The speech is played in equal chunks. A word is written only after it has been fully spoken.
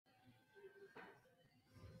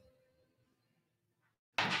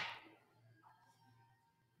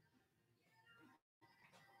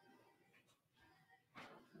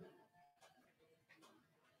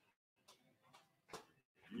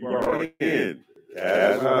You are in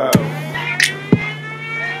Kazual.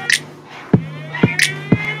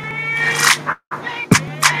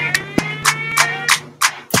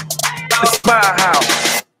 It's my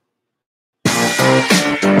house.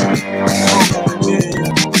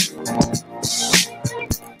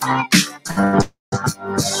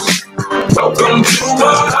 Welcome to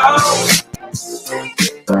my house.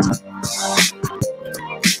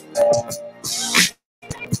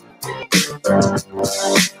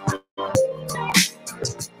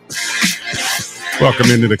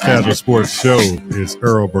 Welcome into the Kazual Sportz Show. It's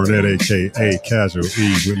Earl Burnett, a.k.a. Casual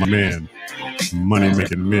E, with my man,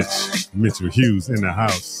 money-making Mitchell Hughes in the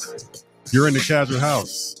house. You're in the Kazual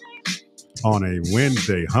House on a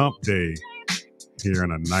Wednesday, hump day, here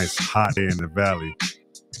on a nice hot day in the Valley.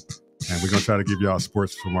 And we're going to try to give y'all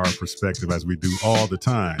sports from our perspective as we do all the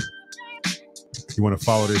time. If you want to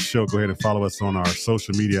follow this show, go ahead and follow us on our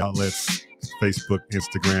social media outlets, Facebook,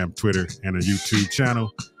 Instagram, Twitter, and a YouTube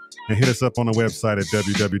channel. And hit us up on the website at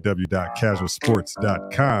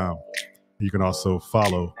www.kazualsportz.com. You can also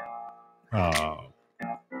follow,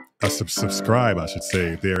 subscribe, I should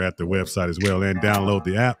say, there at the website as well, and download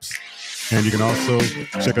the apps. And you can also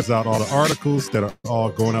check us out, all the articles that are all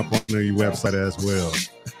going up on the website as well.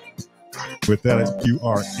 With that, you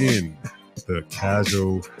are in the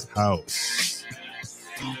Kazual House.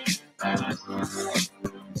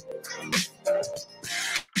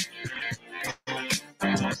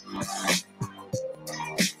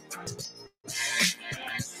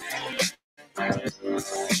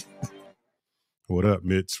 What up,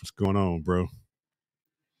 Mitch? What's going on, bro?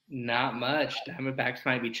 Not much. Diamondbacks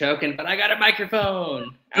might be choking, but I got a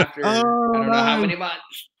microphone after I don't know how many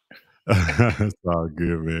months. It's all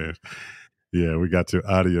good, man. Yeah, we got your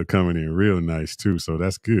audio coming in real nice, too, so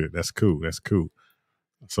that's good. That's cool. That's cool.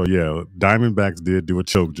 So, yeah, Diamondbacks did do a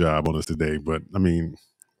choke job on us today, but, I mean,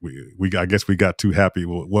 I guess we got too happy.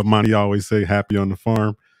 What Monty always say, happy on the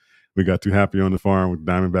farm. We got too happy on the farm.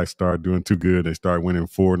 Diamondbacks started doing too good. They started winning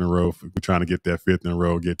 4 in a row. We're trying to get that 5th in a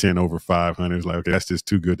row, get 10 over 500. It's like, okay, that's just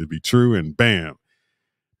too good to be true. And bam,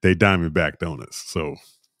 they Diamondbacked on us. So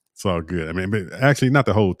it's all good. I mean, actually, not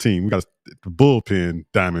the whole team. We got the bullpen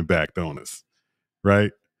Diamondbacked on us,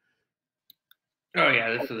 right? Oh,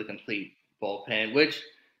 yeah, this is a complete bullpen, which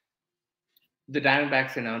the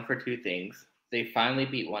Diamondbacks are known for two things. They finally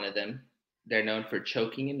beat one of them. They're known for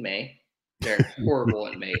choking in May. They're horrible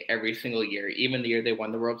in May every single year, even the year they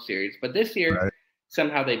won the World Series. But this year,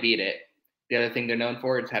 somehow they beat it. The other thing they're known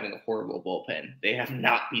for is having a horrible bullpen. They have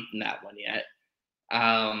not beaten that one yet.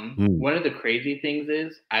 One of the crazy things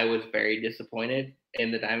is I was very disappointed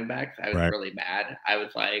in the Diamondbacks. I was really mad. I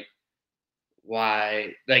was like,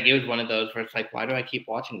 why? Like, it was one of those where it's like, why do I keep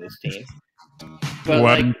watching this team? But,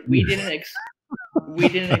 like, we didn't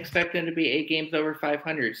expect them to be 8 games over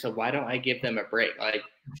 500, so why don't I give them a break? Like,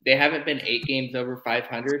 they haven't been 8 games over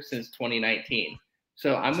 500 since 2019.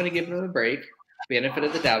 So I'm going to give them a break, benefit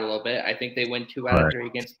of the doubt a little bit. I think they win 2 out of 3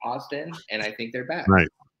 against Austin, and I think they're back. Right.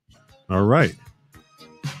 All right.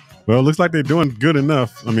 Well, it looks like they're doing good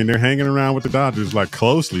enough. I mean, they're hanging around with the Dodgers like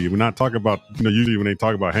closely. We're not talking about, usually when they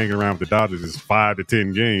talk about hanging around with the Dodgers, it's 5 to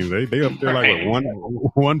 10 games. They up there like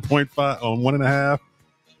 1.5 on 1.5.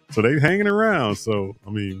 So they hanging around. So, I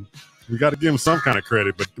mean, we got to give them some kind of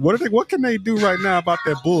credit. But what can they do right now about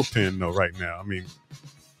that bullpen, though, right now? I mean,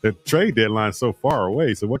 the trade deadline's so far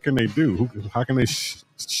away. So what can they do? How can they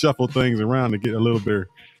shuffle things around to get a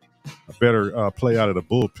better play out of the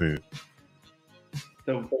bullpen?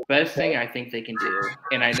 The best thing I think they can do,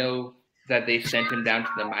 and I know that they sent him down to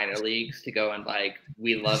the minor leagues to go and like,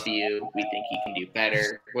 we love you, we think he can do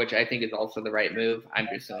better, which I think is also the right move. I'm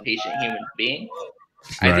just an impatient human being.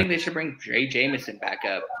 I think they should bring Jay Jameson back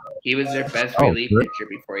up. He was their best relief pitcher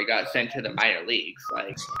before he got sent to the minor leagues.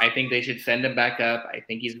 Like, I think they should send him back up. I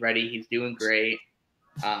think he's ready. He's doing great.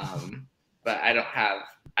 But I don't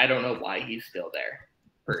know why he's still there,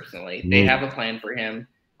 personally. They have a plan for him.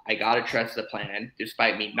 I got to trust the plan,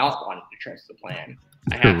 despite me not wanting to trust the plan.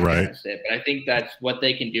 I have to trust it. But I think that's what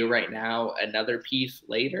they can do right now. Another piece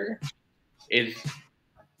later is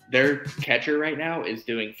their catcher right now is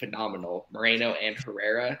doing phenomenal. Moreno and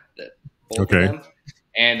Herrera, both of them.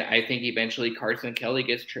 And I think eventually Carson Kelly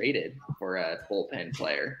gets traded for a bullpen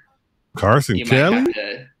player. Carson Kelly?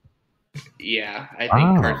 I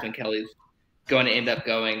think Carson Kelly's going to end up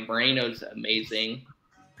going. Moreno's amazing.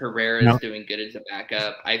 Herrera's doing good as a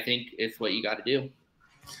backup. I think it's what you got to do.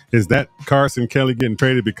 Is that Carson Kelly getting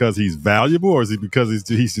traded because he's valuable, or is it because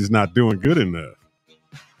he's just not doing good enough?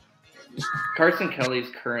 Carson Kelly's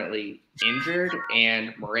currently injured,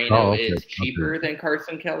 and Moreno is cheaper than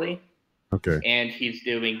Carson Kelly. Okay. And he's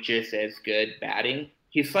doing just as good batting.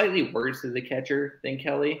 he's slightly worse as a catcher than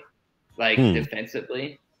Kelly, like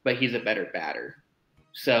defensively, but he's a better batter.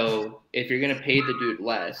 So if you're going to pay the dude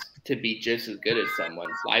less to be just as good as someone,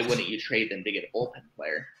 why wouldn't you trade them to get a bullpen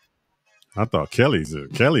player? I thought Kelly's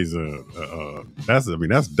that's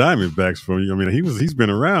Diamondbacks for you. I mean, he's been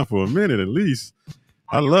around for a minute at least.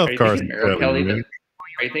 I love Carson Kelly.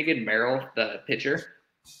 Are you thinking Merrill, the pitcher?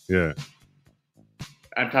 Yeah.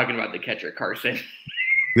 I'm talking about the catcher, Carson.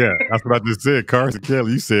 Yeah, that's what I just said. Carson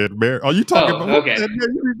Kelly. You said Merrill. Oh, you talking about? Okay.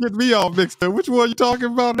 You get me all mixed up. Which one are you talking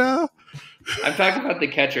about now? I'm talking about the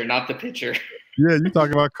catcher, not the pitcher. Yeah, you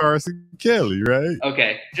talking about Carson Kelly, right?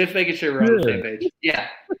 Okay, just making sure we're on the same page. Yeah.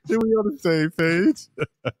 We on the same page.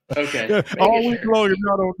 Okay. Yeah, all week long, if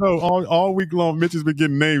y'all don't know, all week long, Mitch has been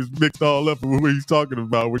getting names mixed all up with what he's talking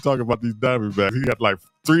about. We're talking about these Diamondbacks. He got like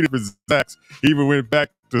 3 different Zacks. He even went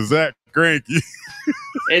back to Zach Greinke.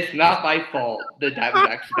 It's not my fault. The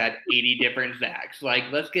Diamondbacks have had 80 different Zacks. Like,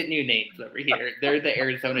 let's get new names over here. They're the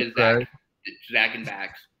Arizona Zack and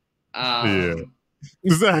Backs. Yeah.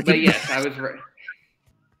 Zach. But yes, I was right.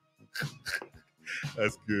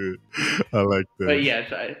 That's good. I like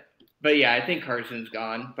that. But I think Carson's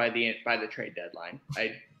gone by the trade deadline.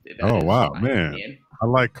 Oh wow, man! Opinion. I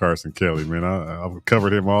like Carson Kelly, man. I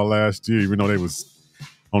covered him all last year, even though they was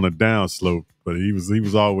on a down slope. But he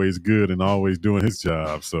was always good and always doing his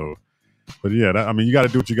job. So, but yeah, I mean, you got to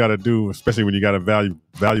do what you got to do, especially when you got a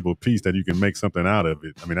valuable piece that you can make something out of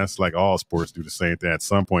it. I mean, that's like all sports do the same thing. At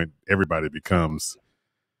some point, everybody becomes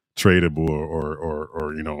tradable,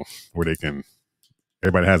 or you know, where they can.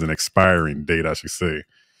 Everybody has an expiring date, I should say,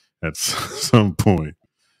 at some point.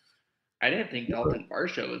 I didn't think Dalton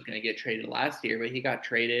Varsho was going to get traded last year, but he got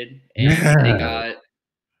traded, and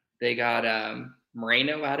they got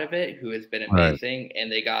Moreno out of it, who has been amazing, right.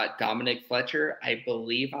 And they got Dominic Fletcher, I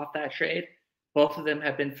believe, off that trade. Both of them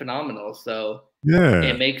have been phenomenal, so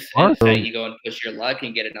it makes sense that you go and push your luck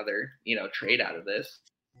and get another, trade out of this.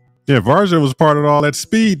 Yeah, Varsho was part of all that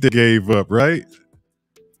speed they gave up, right?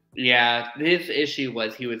 Yeah, his issue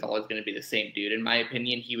was he was always going to be the same dude. In my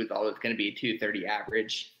opinion, he was always going to be a 230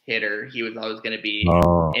 average hitter. He was always going to be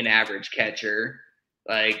an average catcher.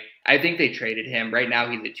 Like, I think they traded him. Right now,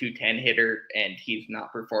 he's a 210 hitter, and he's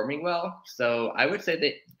not performing well. So I would say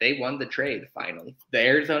that they won the trade finally. The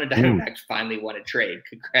Arizona Diamondbacks finally won a trade.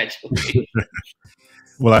 Congratulations.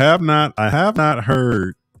 Well, I have not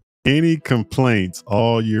heard any complaints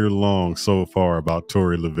all year long so far about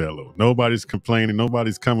Torey Lovullo. Nobody's complaining.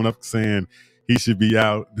 Nobody's coming up saying he should be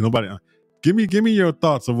out. Nobody. Give me your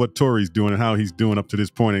thoughts on what Torey's doing and how he's doing up to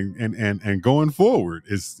this point and going forward.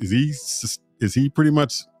 Is he pretty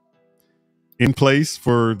much in place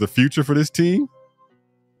for the future for this team?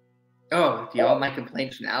 Oh, do you want my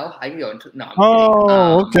complaints now? I can go into okay.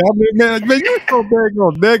 I mean, man, you're so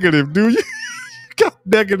dang negative, do you?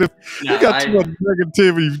 Negative. No, you got too much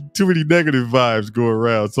negativity, too many negative vibes going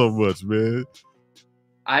around so much, man.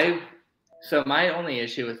 So my only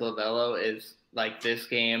issue with Lovullo is like this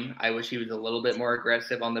game. I wish he was a little bit more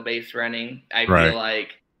aggressive on the base running. I feel like,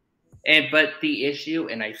 but the issue,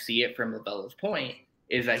 and I see it from Lovullo's point,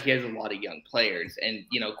 is that he has a lot of young players, and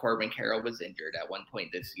Corbin Carroll was injured at one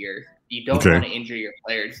point this year. You don't want to injure your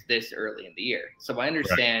players this early in the year. So I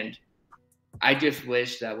understand. Right. I just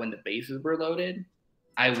wish that when the bases were loaded,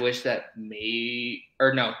 not when the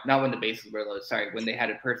bases were loaded. Sorry, when they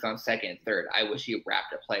had a person on second and third, I wish he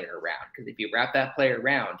wrapped a player around, because if you wrap that player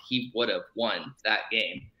around, he would have won that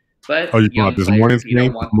game. But you thought this morning's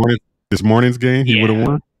game? This morning's game, he would have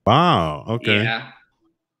won. Wow. Okay. Yeah.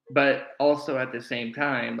 But also at the same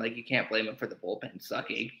time, like, you can't blame him for the bullpen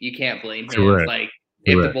sucking. You can't blame him. Correct. Like,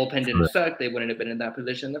 if the bullpen didn't suck, they wouldn't have been in that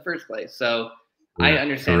position in the first place. So I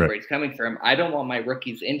understand where he's coming from. I don't want my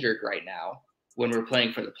rookies injured right now when we're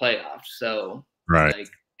playing for the playoffs. So like,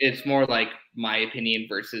 it's more like my opinion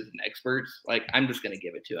versus an expert's. Like, I'm just going to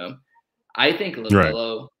give it to him. I think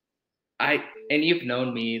Lovullo, and you've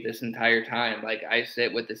known me this entire time. Like, I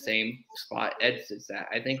sit with the same spot Ed sits at.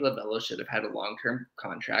 I think Lovullo should have had a long-term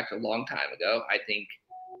contract a long time ago. I think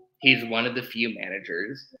he's one of the few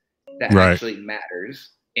managers that actually matters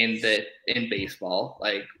in baseball.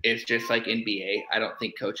 Like, it's just like NBA. I don't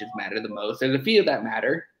think coaches matter the most. There's a few that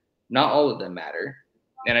matter. Not all of them matter.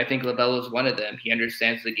 And I think Lovullo is one of them. He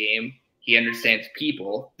understands the game. He understands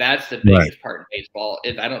people. That's the biggest part in baseball,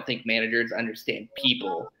 is I don't think managers understand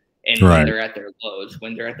people, and when they're at their lows,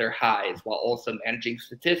 when they're at their highs, while also managing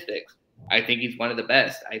statistics. I think he's one of the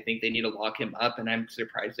best. I think they need to lock him up, and I'm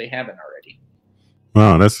surprised they haven't already.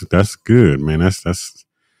 Wow, that's good, man. That's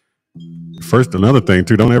First, another thing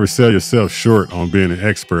too, don't ever sell yourself short on being an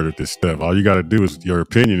expert at this stuff. All you got to do is your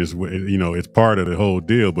opinion is, it's part of the whole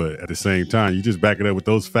deal. But at the same time, you just back it up with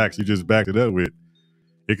those facts you just backed it up with.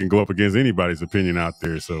 It can go up against anybody's opinion out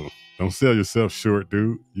there. So don't sell yourself short,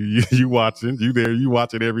 dude. You watching, you there, you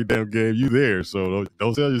watching every damn game, you there. So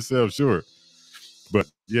don't sell yourself short. But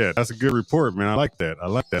yeah, that's a good report, man. I like that. I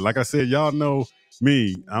like that. Like I said, y'all know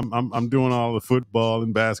me. I'm doing all the football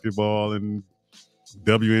and basketball and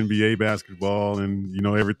WNBA basketball and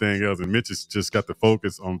everything else. And Mitch has just got the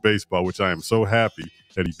focus on baseball, which I am so happy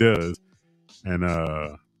that he does.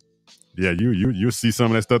 And yeah, you see some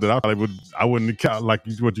of that stuff that I wouldn't have caught, like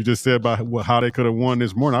what you just said about how they could have won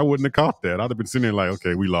this morning. I wouldn't have caught that. I'd have been sitting there like,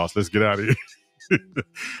 okay, we lost. Let's get out of here.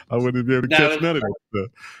 I wouldn't be able to catch none of that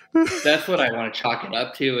stuff. That's what I want to chalk it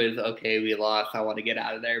up to is, okay, we lost. I want to get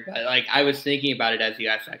out of there. But like I was thinking about it as you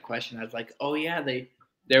asked that question. I was like, oh yeah,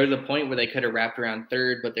 there was a point where they could have wrapped around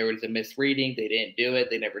third, but there was a misreading. They didn't do it.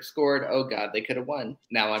 They never scored. Oh God, they could have won.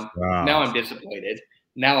 Now I'm disappointed.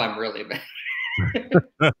 Now I'm really mad.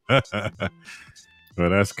 Well,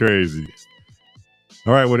 that's crazy.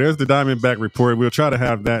 All right, well, there's the Diamondback report. We'll try to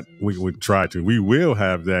have that. We will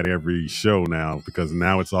have that every show now because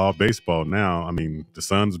now it's all baseball now. I mean, the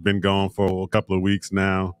Sun's been gone for a couple of weeks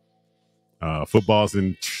now. Football's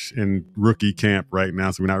in rookie camp right now,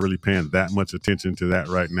 so we're not really paying that much attention to that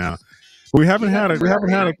right now. We haven't had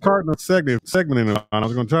a Cardinal segment in a while. I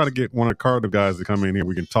was going to try to get one of the Cardinal guys to come in here.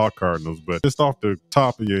 We can talk Cardinals, but just off the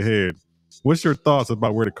top of your head, what's your thoughts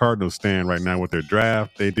about where the Cardinals stand right now with their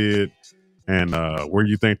draft they did, and where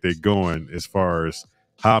you think they're going as far as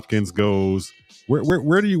Hopkins goes?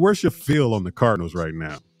 Where's your feel on the Cardinals right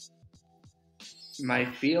now? My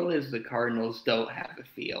feel is the Cardinals don't have a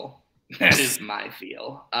feel. That is my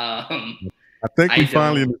feel. I think we're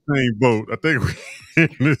finally in the same boat. I think we're in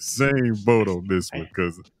the same boat on this one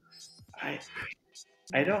because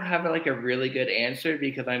I don't have like a really good answer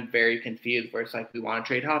because I'm very confused. Where it's like we want to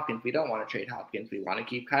trade Hopkins, we don't want to trade Hopkins, we want to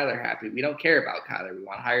keep Kyler happy, we don't care about Kyler, we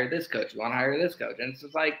want to hire this coach, we want to hire this coach, and it's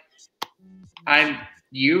just like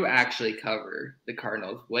you actually cover the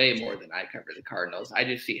Cardinals way more than I cover the Cardinals. I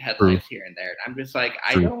just see headlines here and there, and I'm just like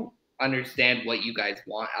I don't understand what you guys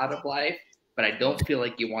want out of life, but I don't feel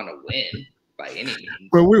like you want to win by any means.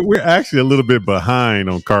 Well, we're actually a little bit behind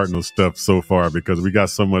on Cardinal stuff so far because we got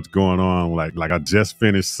so much going on. Like I just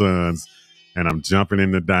finished Suns, and I'm jumping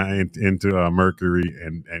into Mercury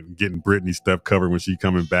and getting Brittany stuff covered when she's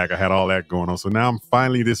coming back. I had all that going on, so now I'm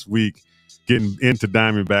finally this week getting into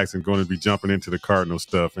Diamondbacks and going to be jumping into the Cardinal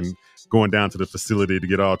stuff and going down to the facility to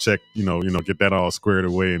get all checked, get that all squared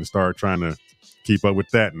away and start trying to keep up with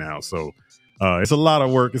that now. So it's a lot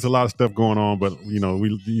of work. It's a lot of stuff going on, but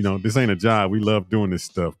this ain't a job. We love doing this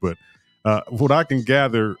stuff. But what I can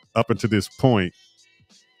gather up until this point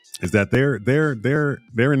is that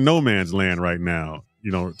they're in no man's land right now.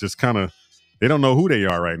 Just kind of they don't know who they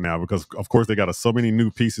are right now because of course they got so many new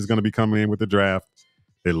pieces going to be coming in with the draft.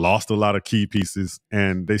 They lost a lot of key pieces,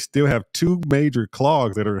 and they still have two major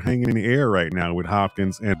clogs that are hanging in the air right now with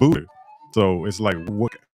Hopkins and Buehler. So it's like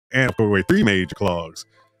what? And three major clogs.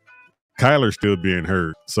 Kyler's still being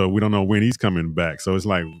hurt, so we don't know when he's coming back. So it's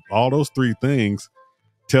like all those three things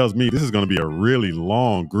tells me this is going to be a really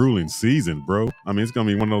long, grueling season, bro. I mean, it's going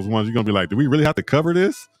to be one of those ones you're going to be like, do we really have to cover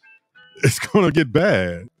this? It's going to get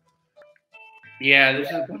bad. Yeah, this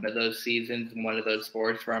is one of those seasons and one of those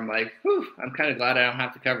sports where I'm like, whew, I'm kind of glad I don't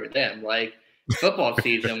have to cover them. Like football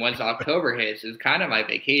season, once October hits, is kind of my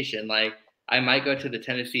vacation. Like I might go to the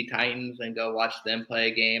Tennessee Titans and go watch them play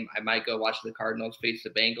a game. I might go watch the Cardinals face the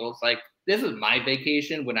Bengals. Like this is my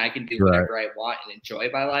vacation when I can do whatever I want and enjoy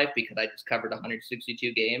my life because I just covered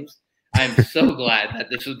 162 games. I'm so glad that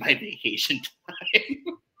this is my vacation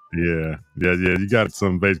time. Yeah. You got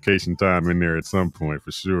some vacation time in there at some point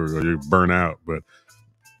for sure, or you burn out. But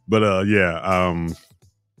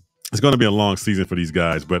it's going to be a long season for these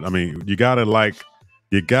guys. But I mean, you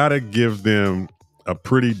gotta give them a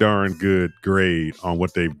pretty darn good grade on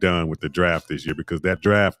what they've done with the draft this year because that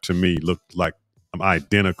draft to me looked like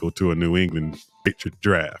identical to a New England Patriot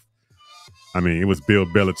draft. I mean, it was Bill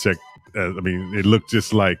Belichick. It looked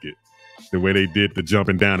just like it. The way they did the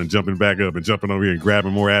jumping down and jumping back up and jumping over here and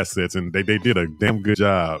grabbing more assets. And they did a damn good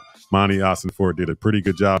job. Monty Ossenfort did a pretty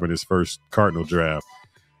good job in his first Cardinal draft.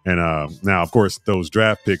 And now, of course, those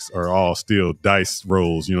draft picks are all still dice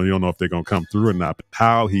rolls. You don't know if they're going to come through or not. But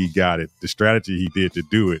how he got it, the strategy he did to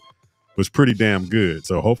do it was pretty damn good.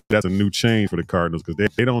 So hopefully that's a new change for the Cardinals because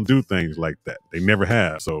they don't do things like that. They never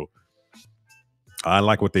have. So I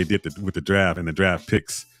like what they did with the draft and the draft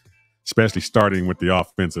picks. especially starting with the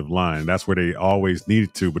offensive line. That's where they always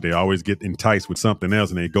needed to, but they always get enticed with something else,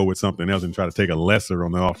 and they go with something else and try to take a lesser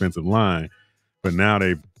on the offensive line. But now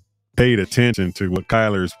they've paid attention to what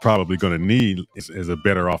Kyler's probably going to need is a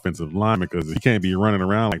better offensive line, because he can't be running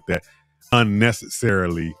around like that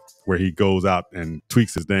unnecessarily where he goes out and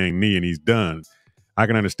tweaks his dang knee and he's done. I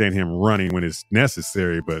can understand him running when it's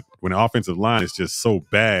necessary, but when the offensive line is just so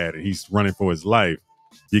bad and he's running for his life,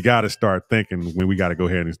 you got to start thinking when we got to go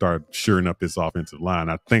ahead and start shoring up this offensive line.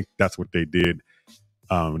 I think that's what they did.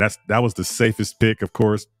 That was the safest pick, of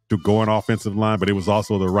course, to go on offensive line, but it was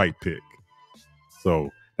also the right pick.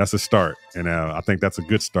 So that's a start, and I think that's a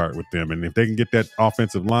good start with them. And if they can get that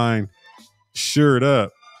offensive line shored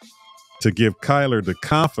up to give Kyler the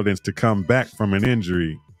confidence to come back from an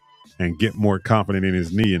injury and get more confident in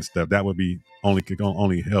his knee and stuff, that would be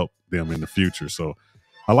only help them in the future. So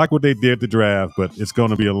I like what they did to draft, but it's going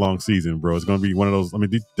to be a long season, bro. It's going to be one of those. I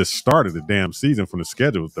mean, the start of the damn season from the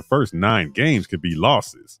schedule, the first 9 games could be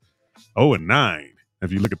losses. 0-9.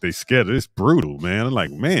 If you look at their schedule, it's brutal, man. I'm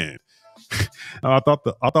like, man, I thought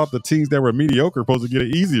the teams that were mediocre supposed to get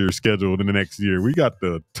an easier schedule in the next year. We got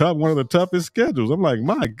one of the toughest schedules. I'm like,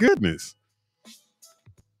 my goodness.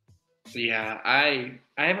 Yeah, I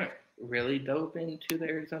haven't really dove into the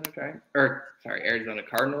Arizona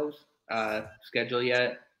Cardinals schedule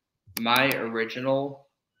yet. My original,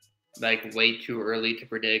 like, way too early to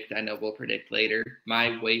predict, I know we'll predict later,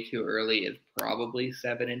 my way too early is probably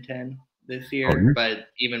 7-10 this year. But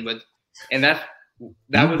even with, and that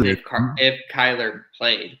was if Kyler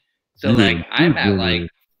played. So I'm at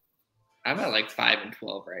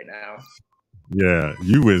 5-12 right now. Yeah,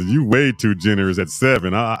 you way too generous at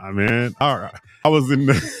 7. Man, I was in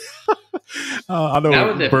the I know that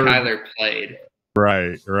was if Kyler played.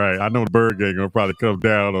 Right. I know Berg ain't gonna probably come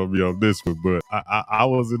down on me on this one, but I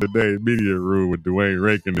was in the day media room with Dwayne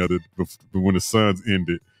Rankin when the Suns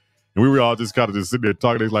ended, and we were all just kind of just sitting there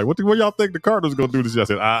talking. They're like, "What y'all think the Cardinals gonna do this year?" I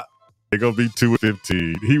said, "They're gonna be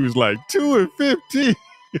 2-15." He was like, 2-15.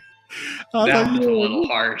 That was a little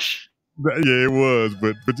harsh. Yeah, it was,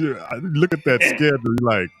 but look at that schedule.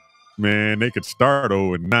 You're like, man, they could start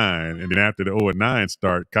 0-9, and then after the 0-9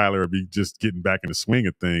 start, Kyler would be just getting back in the swing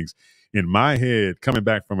of things. In my head, coming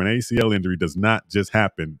back from an ACL injury does not just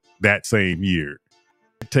happen that same year.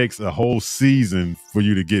 It takes a whole season for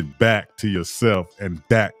you to get back to yourself and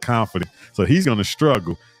back confident. So he's going to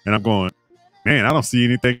struggle, and I'm going, man, I don't see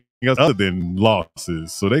anything else other than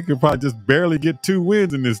losses. So they could probably just barely get 2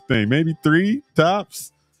 wins in this thing, maybe 3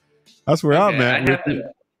 tops. That's where I'm at.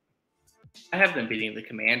 I have them beating the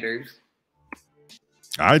Commanders.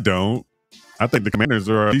 I don't. I think the Commanders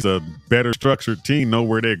are at least a better structured team, know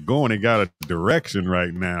where they're going. They got a direction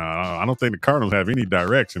right now. I don't think the Cardinals have any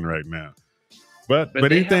direction right now. But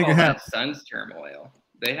anything can happen. Suns turmoil.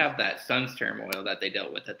 They have that Suns turmoil that they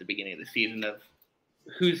dealt with at the beginning of the season of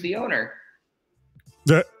who's the owner.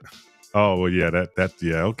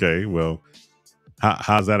 Okay. Well,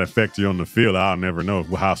 how's that affect you on the field? I'll never know.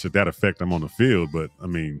 How should that affect them on the field? But I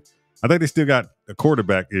mean, I think they still got a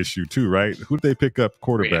quarterback issue too, right? Who did they pick up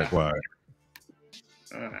quarterback wise?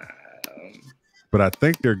 But I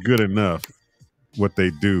think they're good enough what they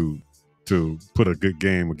do to put a good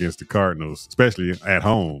game against the Cardinals, especially at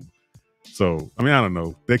home. So, I mean, I don't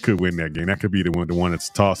know. They could win that game. That could be the one that's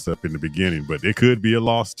tossed up in the beginning, but it could be a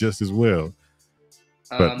loss just as well.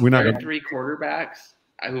 But we're not going to 3 quarterbacks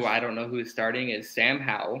who I don't know who's starting is Sam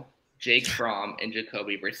Howell, Jake Fromm, and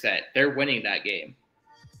Jacoby Brissett. They're winning that game.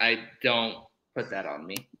 I don't put that on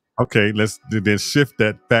me. Okay, let's then shift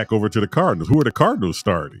that back over to the Cardinals. Who are the Cardinals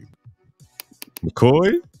starting?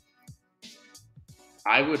 McCoy?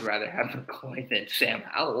 I would rather have McCoy than Sam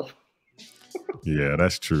Howell. Yeah,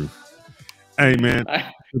 that's true. Hey, man,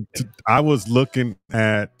 I was looking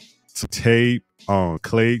at some tape on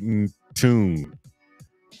Clayton Tune,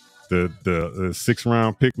 the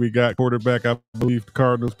 6th-round pick we got, quarterback, I believe the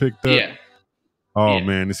Cardinals picked up. Yeah.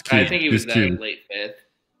 Man, this kid. I think he was late 5th.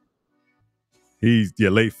 He's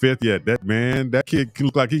late 5th. Yeah, that kid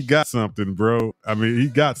looked like he got something, bro. I mean, he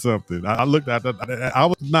got something. I looked at that. I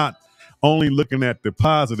was not only looking at the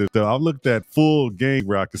positive stuff. I looked at full game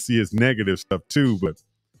where I could see his negative stuff too. But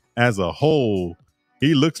as a whole,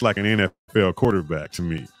 he looks like an NFL quarterback to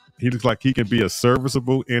me. He looks like he can be a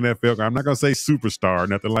serviceable NFL. I'm not gonna say superstar,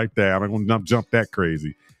 nothing like that. I'm not gonna jump that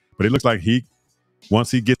crazy. But it looks like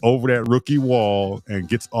once he gets over that rookie wall and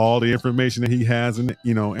gets all the information that he has, and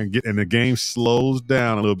the game slows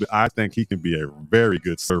down a little bit, I think he can be a very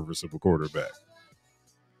good serviceable quarterback.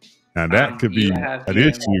 Now that could be an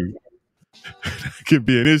issue. That could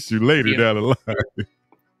be an issue later down the line. Do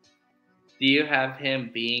you have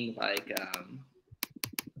him being like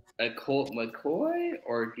a Colt McCoy,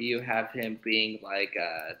 or do you have him being like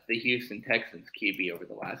the Houston Texans QB over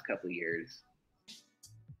the last couple of years?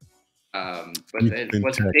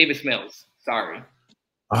 What's Davis Mills? Sorry.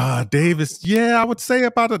 Davis. Yeah, I would say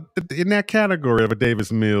about in that category of a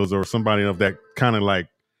Davis Mills or somebody of that kind of like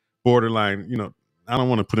borderline. You know, I don't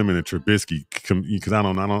want to put him in a Trubisky because I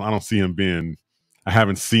don't see him being. I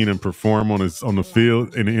haven't seen him perform on the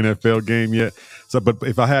field in the NFL game yet. So, but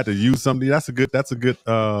if I had to use somebody, that's a good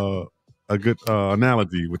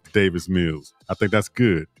analogy with Davis Mills. I think that's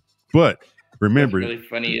good. But remember, what's really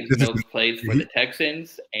funny is Mills plays for the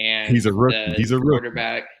Texans, and he's a rookie. He's a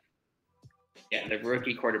quarterback. Yeah, the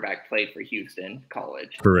rookie quarterback played for Houston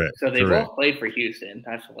College. Correct. So they both played for Houston.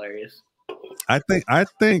 That's hilarious. I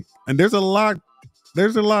think, and there's a lot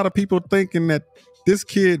of people thinking that this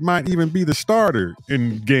kid might even be the starter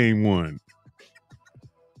in game one.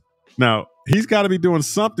 Now, he's got to be doing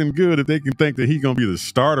something good if they can think that he's going to be the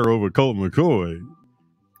starter over Colt McCoy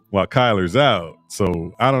while Kyler's out.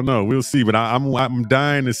 So, I don't know. We'll see. But I'm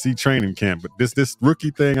dying to see training camp. But this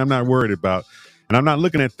rookie thing, I'm not worried about. And I'm not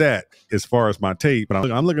looking at that as far as my tape,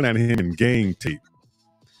 but I'm looking at him in game tape.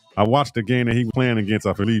 I watched the game that he was playing against,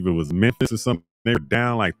 I believe it was Memphis or something. They were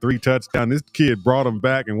down like 3 touchdowns. This kid brought them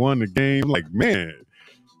back and won the game. Like, man,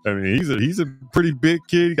 I mean, he's a pretty big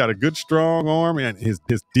kid. He got a good, strong arm, and his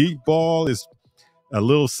deep ball is a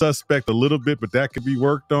little suspect a little bit, but that could be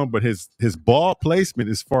worked on. But his ball placement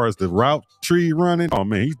as far as the route tree running, oh,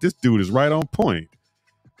 man, this dude is right on point.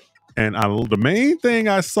 And the main thing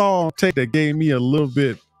I saw on tape that gave me a little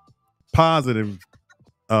bit positive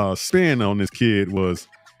spin on this kid was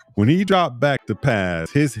when he dropped back to pass,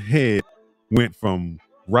 his head went from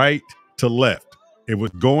right to left. It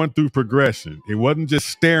was going through progression. It wasn't just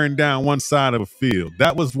staring down one side of a field.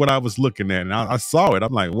 That was what I was looking at. And I saw it.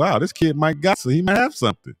 I'm like, wow, this kid he might have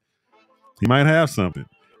something. He might have something.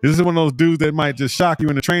 This is one of those dudes that might just shock you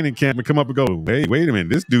in the training camp and come up and go, hey, wait a minute.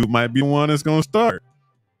 This dude might be the one that's going to start.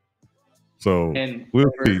 So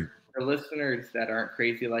we'll see. For listeners that aren't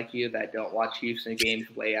crazy like you, that don't watch Houston games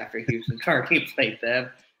way after Houston's already played them,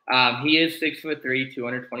 he is 6'3",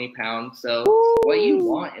 220 pounds. So what you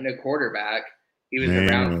want in a quarterback, he was a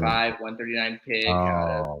round 5, 139 pick.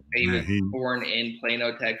 He was born in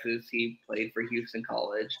Plano, Texas. He played for Houston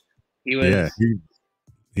College. He was.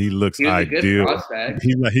 He looks ideal.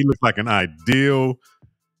 He looks like an ideal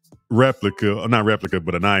replica, not replica,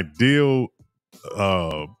 but an ideal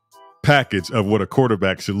package of what a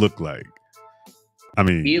quarterback should look like. I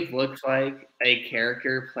mean, he looks like a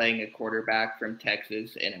character playing a quarterback from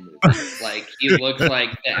Texas in a movie. Like, he looks like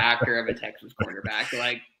the actor of a Texas quarterback.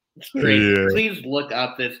 Like, yeah. Please look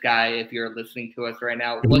up this guy if you're listening to us right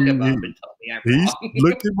now. Look him up and tell me I'm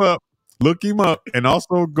wrong. Look him up, and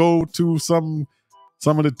also go to some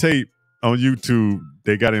of the tape on YouTube.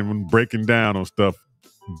 They got him breaking down on stuff,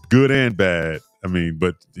 good and bad. I mean,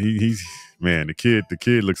 but he's man, the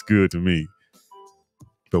kid looks good to me.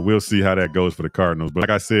 But we'll see how that goes for the Cardinals. But like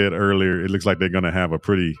I said earlier, it looks like they're gonna have a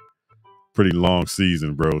pretty long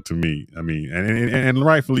season, bro. To me, I mean, and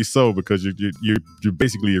rightfully so, because you're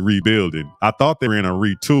basically rebuilding. I thought they were in a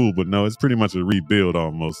retool, but no, it's pretty much a rebuild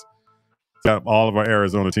almost. Got all of our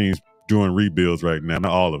Arizona teams doing rebuilds right now.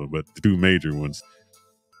 Not all of them, but the 2 major ones.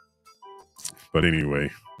 But anyway.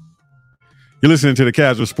 You're listening to the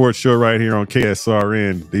Kazual Sportz Show right here on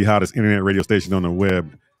KSRN, the hottest internet radio station on the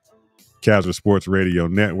web, Kazual Sportz Radio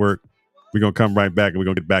Network. We're going to come right back and we're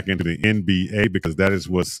going to get back into the NBA because that is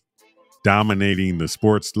what's dominating the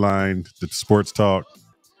sports line, the sports talk,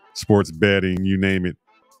 sports betting, you name it.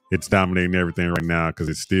 It's dominating everything right now because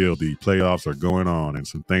it's still the playoffs are going on and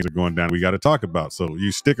some things are going down we got to talk about. So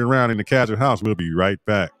you stick around in the Kazual house. We'll be right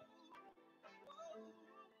back.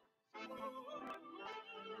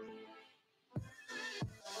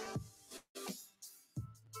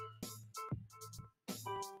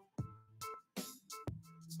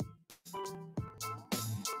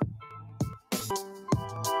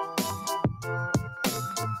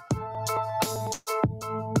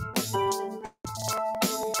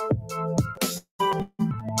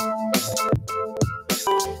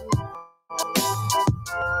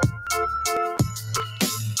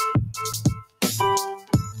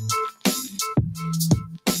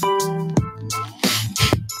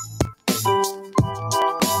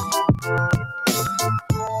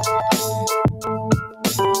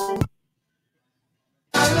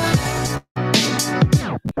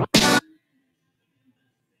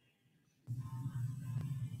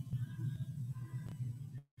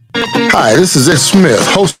 Hi, this is Ed Smith,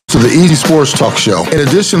 host to the Easy Sports Talk Show. In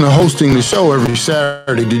addition to hosting the show every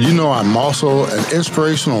Saturday, did you know I'm also an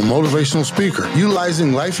inspirational and motivational speaker?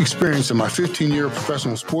 Utilizing life experience in my 15-year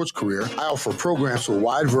professional sports career, I offer programs to a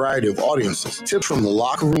wide variety of audiences. Tips from the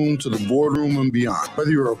locker room to the boardroom and beyond.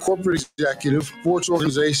 Whether you're a corporate executive, sports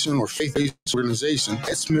organization, or faith-based organization,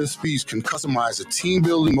 Ed Smith Speaks can customize a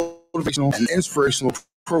team-building, motivational, and inspirational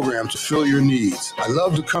program to fill your needs. I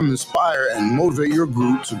love to come inspire and motivate your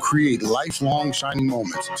group to create lifelong shining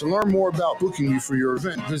moments. To learn more about booking me for your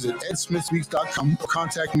event, visit edsmithspeaks.com or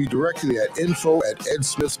contact me directly at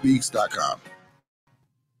info@edsmithspeaks.com.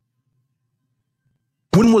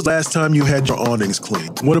 When was the last time you had your awnings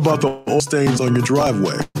cleaned? What about the old stains on your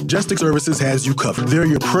driveway? Majestic Services has you covered. They're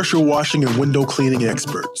your pressure washing and window cleaning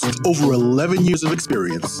experts. With over 11 years of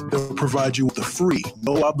experience, they'll provide you with a free,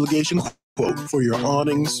 no obligation quote for your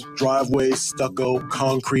awnings, driveways, stucco,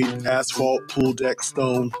 concrete, asphalt, pool deck,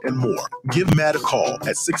 stone, and more. Give Matt a call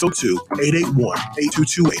at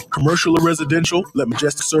 602-881-8228. Commercial or residential, let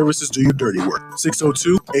Majestic Services do your dirty work.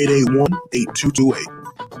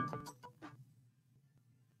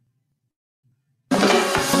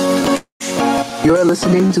 602-881-8228. You're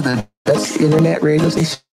listening to the best internet radio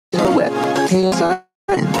station on the web, KSI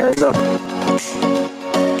in Arizona.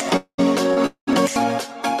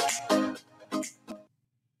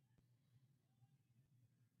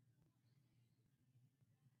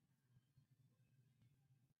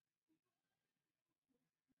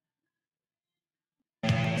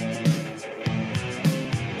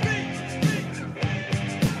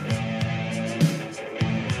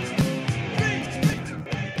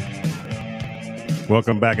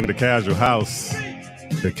 Welcome back into the Casual House,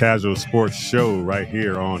 the Kazual Sportz Show right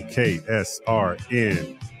here on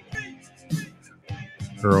KSRN.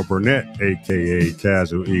 Earl Burnett, a.k.a.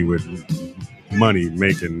 Casual E with money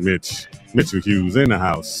making Mitchell Hughes in the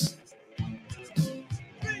house.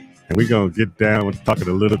 And we're going to get down with talking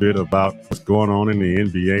a little bit about what's going on in the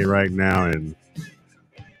NBA right now. And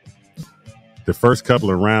the first couple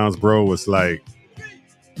of rounds, bro, was like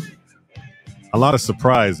a lot of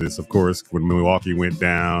surprises, of course, when Milwaukee went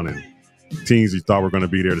down and teams you thought were going to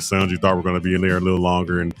be there, the Suns you thought were going to be in there a little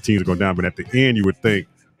longer, and teams are going down. But at the end, you would think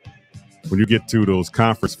when you get to those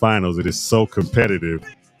conference finals, it is so competitive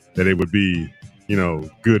that it would be,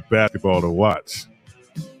 good basketball to watch.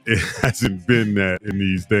 It hasn't been that in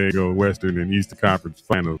these Western and Eastern Conference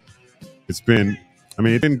finals. It's been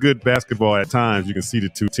good basketball at times. You can see the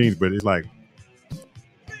two teams, but it's like,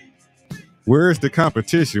 where's the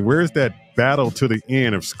competition? Where's that battle to the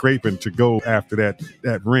end of scraping to go after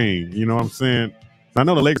that ring? You know what I'm saying? I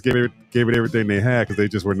know the Lakers gave it everything they had because they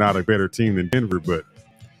just were not a better team than Denver, but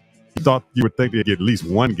you would think they'd get at least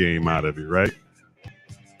one game out of it, right?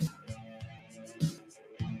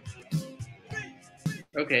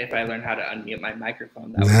 Okay, if I learn how to unmute my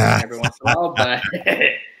microphone, that would happen every once in a while, but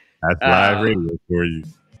that's live radio for you.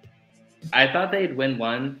 I thought they'd win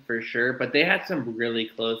one for sure, but they had some really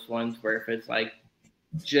close ones where if it's like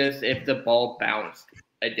just if the ball bounced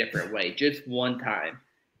a different way, just one time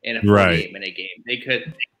in a 48-minute game,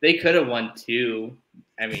 they could have won two.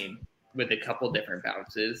 I mean, with a couple different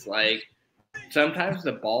bounces. Like sometimes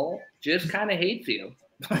the ball just kind of hates you.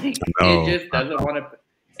 Like it just doesn't want to.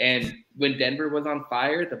 And when Denver was on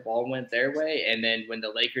fire, the ball went their way, and then when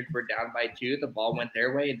the Lakers were down by 2, the ball went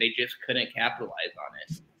their way, and they just couldn't capitalize on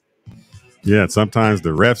it. Yeah, sometimes the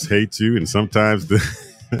refs hate you, and sometimes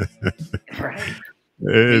right.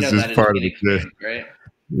 It's just part of the deal, right?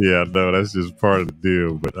 Yeah, no, that's just part of the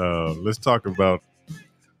deal. But let's talk about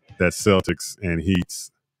that Celtics and Heat.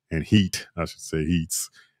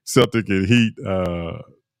 Celtic and Heat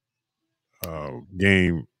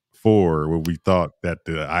game 4, where we thought that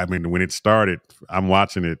when it started, I'm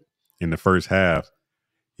watching it in the first half.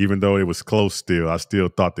 Even though it was close still, I still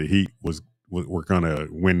thought the Heat were going to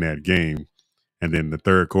win that game. And then the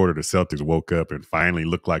third quarter, the Celtics woke up and finally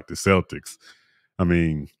looked like the Celtics. I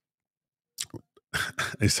mean,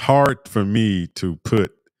 it's hard for me to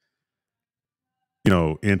put,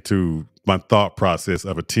 into my thought process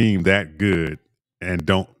of a team that good and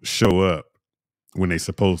don't show up when they're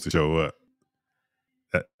supposed to show up.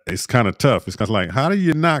 It's kind of tough. It's kind of like, how do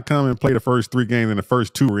you not come and play the first 3 games and the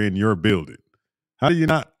first 2 are in your building? How do you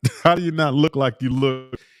not look like you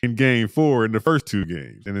look in game 4 in the first 2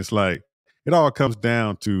 games? And it's like, it all comes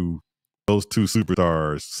down to those 2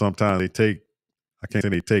 superstars. Sometimes I can't say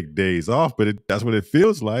they take days off, but that's what it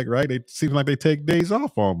feels like, right? It seems like they take days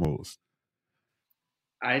off almost.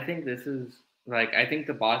 I think this is I think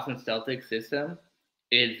the Boston Celtics system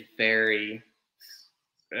is very,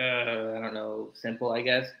 simple, I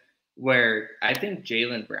guess, where I think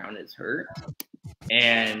Jaylen Brown is hurt.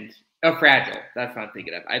 And Oh, fragile. That's what I'm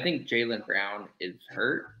thinking of. I think Jaylen Brown is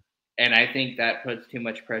hurt, and I think that puts too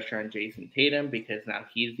much pressure on Jason Tatum because now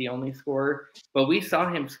he's the only scorer. But we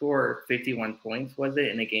saw him score 51 points, was it,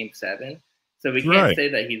 in a game 7? So we can't Right. say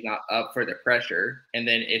that he's not up for the pressure. And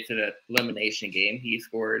then it's an elimination game. He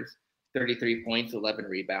scores 33 points, 11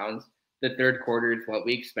 rebounds. The third quarter is what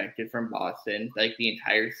we expected from Boston, like the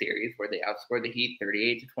entire series, where they outscored the Heat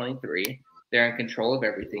 38-23. They're in control of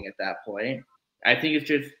everything at that point. I think it's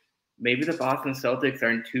just maybe the Boston Celtics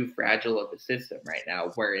aren't too fragile of a system right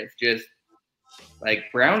now, where it's just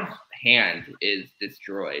like Brown's hand is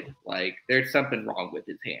destroyed. Like there's something wrong with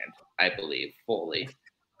his hand, I believe, fully.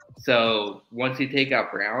 So once you take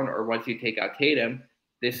out Brown or once you take out Tatum,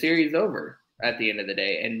 this series is over at the end of the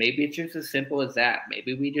day. And maybe it's just as simple as that.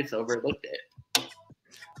 Maybe we just overlooked it.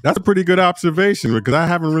 That's a pretty good observation because I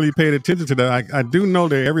haven't really paid attention to that. I do know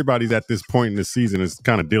that everybody's at this point in the season is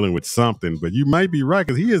kind of dealing with something, but you might be right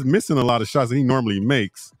because he is missing a lot of shots that he normally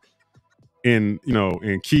makes in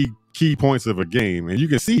key points of a game, and you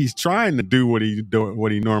can see he's trying to do what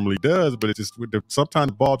he normally does, but it's just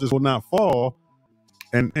sometimes the ball just will not fall,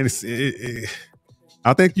 and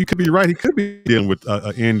I think you could be right. He could be dealing with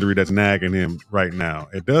an injury that's nagging him right now.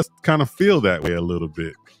 It does kind of feel that way a little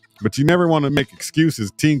bit. But you never want to make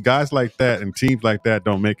excuses. Guys like that and teams like that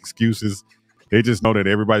don't make excuses. They just know that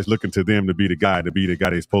everybody's looking to them to be the guy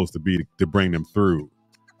they're supposed to be to bring them through.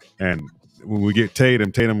 And when we get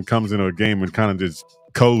Tatum comes into a game and kind of just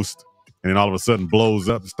coast and then all of a sudden blows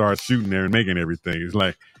up and starts shooting there and making everything. It's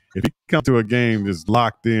like if he comes to a game just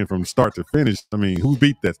locked in from start to finish, I mean, who's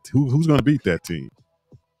going to beat that team?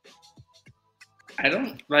 I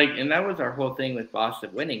don't like, and that was our whole thing with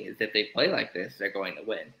Boston winning is if they play like this, they're going to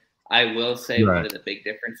win. I will say One of the big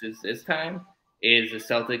differences this time is the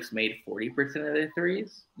Celtics made 40% of their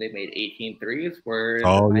threes. They made 18 threes, whereas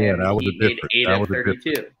that was Heat made 8 of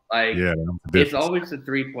 32. It's always the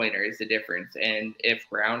three-pointer is the difference. And if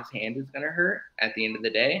Brown's hand is going to hurt at the end of the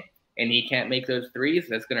day and he can't make those threes,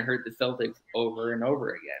 that's going to hurt the Celtics over and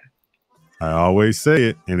over again. I always say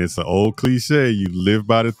it, and it's an old cliche. You live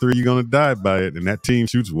by the three, you're going to die by it. And that team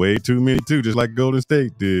shoots way too many, too, just like Golden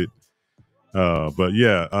State did. But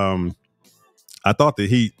yeah, I thought the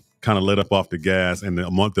Heat kind of let up off the gas, and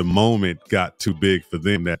the moment got too big for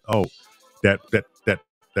them. That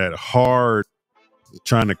hard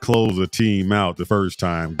trying to close a team out the first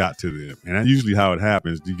time got to them, and that's usually how it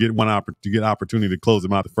happens. You get opportunity to close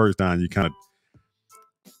them out the first time,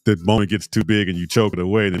 the moment gets too big and you choke it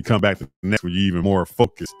away, and then come back to the next where you're even more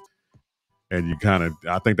focused, and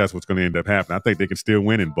I think that's what's going to end up happening. I think they can still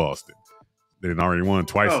win in Boston. They've already won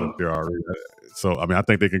twice up there already. So, I mean, I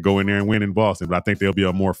think they can go in there and win in Boston, but I think they'll be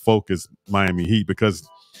a more focused Miami Heat because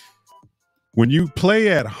when you play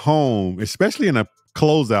at home, especially in a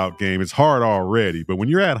closeout game, it's hard already. But when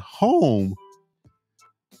you're at home,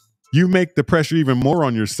 you make the pressure even more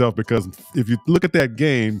on yourself because if you look at that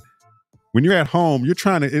game, when you're at home, you're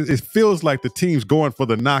trying to, it feels like the team's going for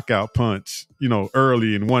the knockout punch,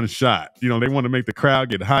 early in one shot. They want to make the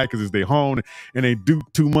crowd get high because it's their home and they do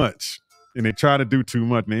too much. And they try to do too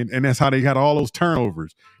much, and that's how they had all those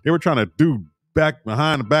turnovers. They were trying to do back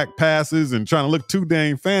behind the back passes and trying to look too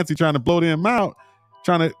dang fancy, trying to blow them out,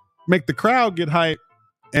 trying to make the crowd get hype,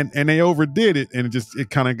 and they overdid it, and it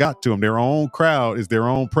kind of got to them. Their own crowd is their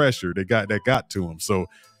own pressure. That got to them. So,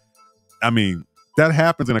 I mean, that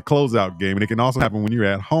happens in a closeout game, and it can also happen when you're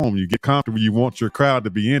at home. You get comfortable, you want your crowd to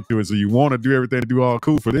be into it, so you want to do everything to do all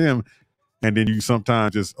cool for them. And then you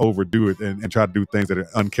sometimes just overdo it and try to do things that are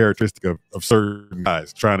uncharacteristic of certain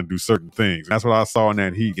guys trying to do certain things. And that's what I saw in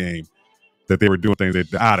that Heat game, that they were doing things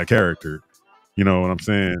that are out of character. You know what I'm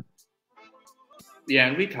saying? Yeah,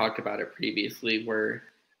 and we talked about it previously where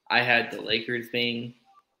I had the Lakers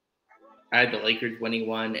winning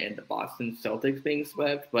one and the Boston Celtics being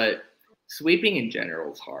swept, but sweeping in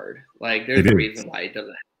general is hard. Like, there's a reason why it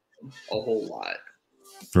doesn't happen a whole lot.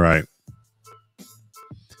 Right.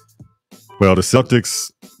 Well, the Celtics,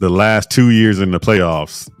 the last 2 years in the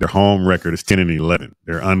playoffs, their home record is 10-11.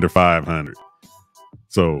 They're under 500.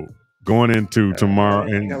 So going into tomorrow,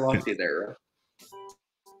 I lost you there.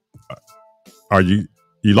 Are you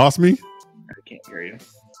lost me? I can't hear you.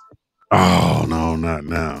 Oh no, not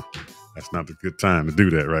now. That's not a good time to do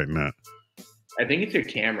that right now. I think it's your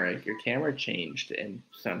camera. Your camera changed and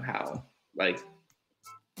somehow it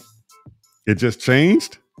just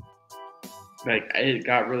changed. It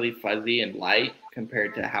got really fuzzy and light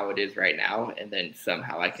compared to how it is right now, and then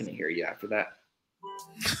somehow I couldn't hear you after that.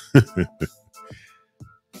 That's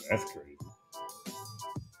crazy.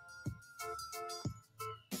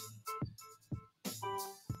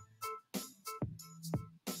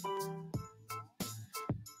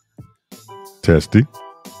 Testy.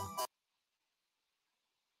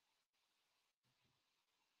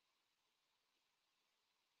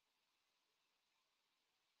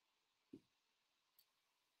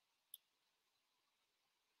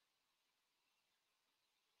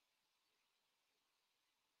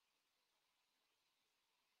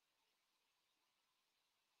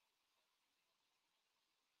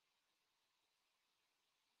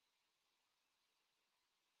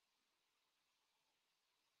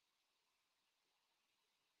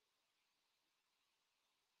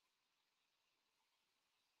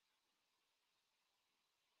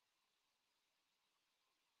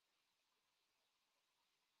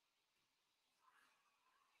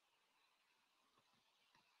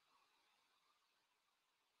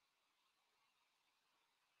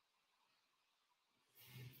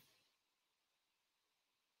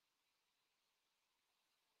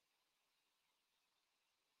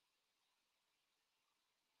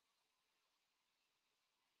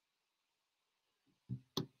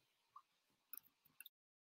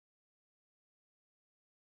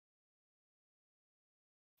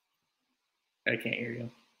 I can't hear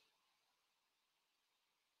you.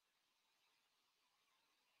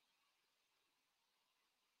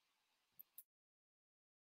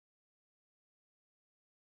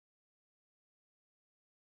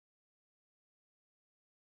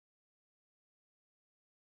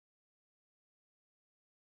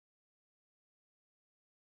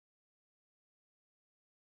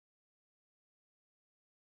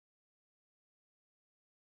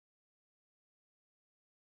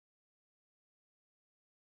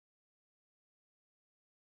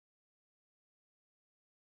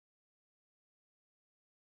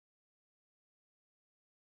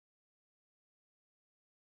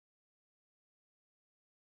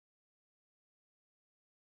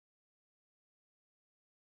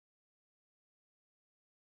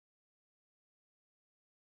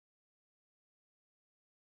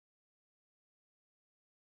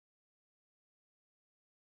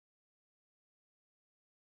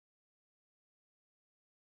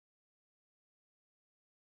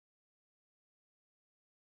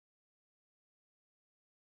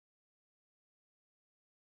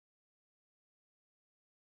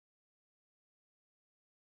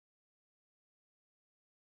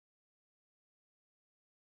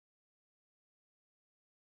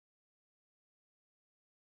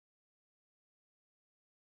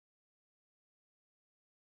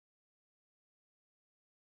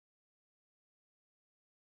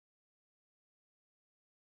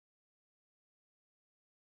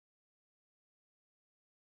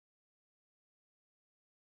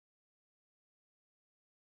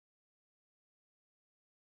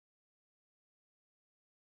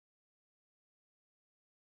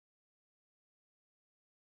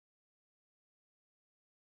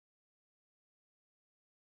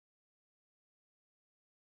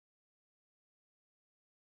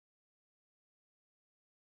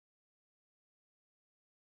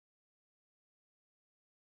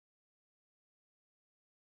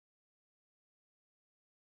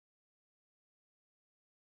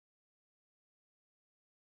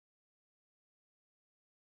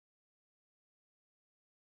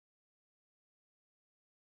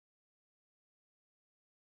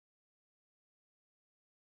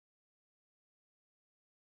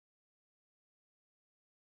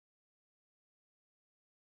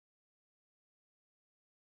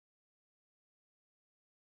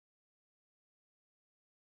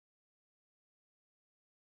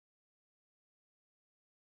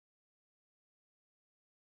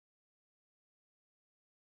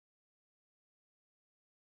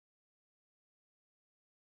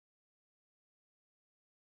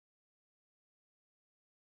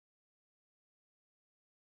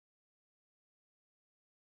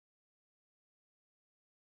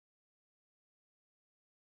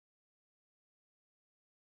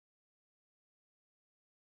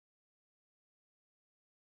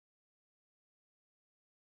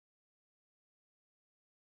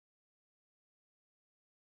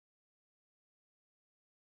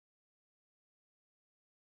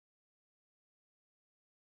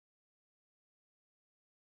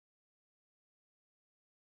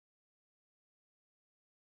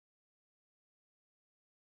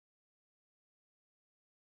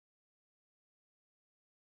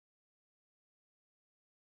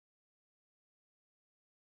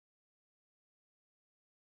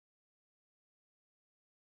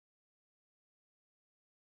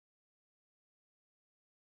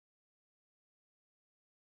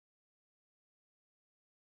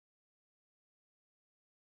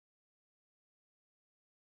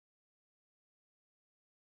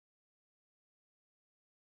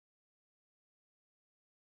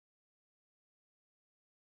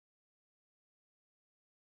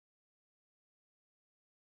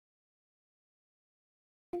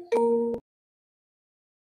 I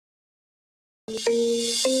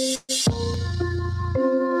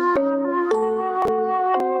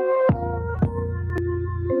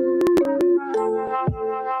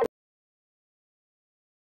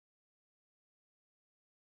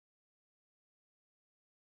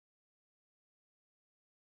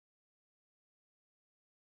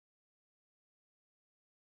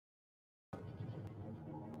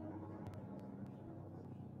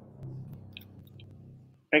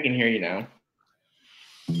can hear you now.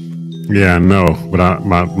 Yeah, I know, but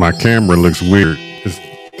my camera looks weird.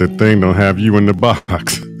 The thing don't have you in the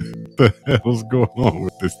box. What the hell's going on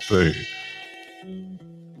with this thing?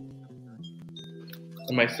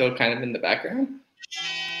 Am I still kind of in the background?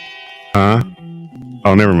 Huh?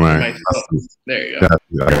 Oh, never mind. There you go.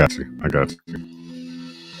 I got you.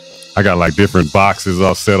 I got like different boxes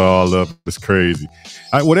all set all up. It's crazy.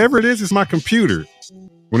 Whatever it is, it's my computer.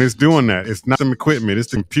 When it's doing that, it's not the equipment,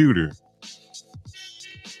 it's the computer.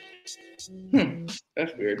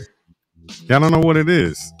 That's weird. Yeah, I don't know what it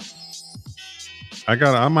is.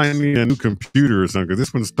 I might need a new computer or something because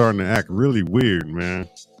this one's starting to act really weird, man.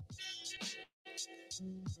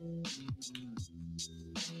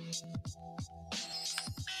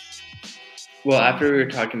 Well, after we were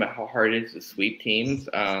talking about how hard it is to sweep teams,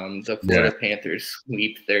 the Florida Panthers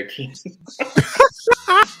sweep their team.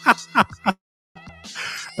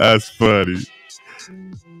 That's funny.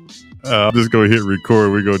 I'm just going to hit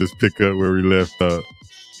record. We're going to just pick up where we left up.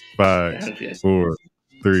 5, 4,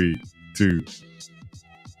 3, 2.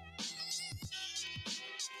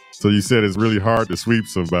 So you said it's really hard to sweep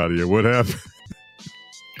somebody. And what happened?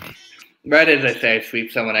 Right as I say I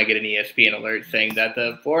sweep someone, I get an ESPN alert saying that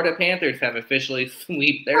the Florida Panthers have officially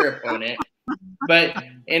swept their opponent. But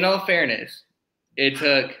in all fairness, it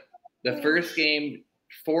took the first game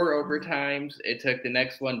 4 overtimes. It took the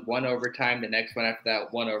next one 1 overtime. The next one after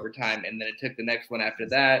that 1 overtime. And then it took the next one after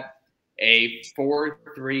that a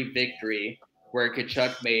 4-3 victory where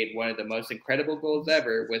Kachuk made one of the most incredible goals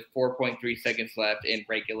ever with 4.3 seconds left in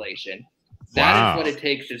regulation. That is what it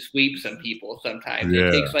takes to sweep some people sometimes. Yeah.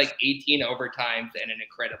 It takes like 18 overtimes and an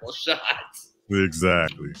incredible shot.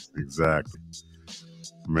 Exactly.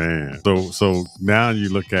 Man. So now you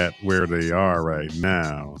look at where they are right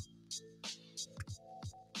now.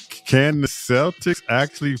 Can the Celtics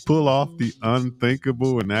actually pull off the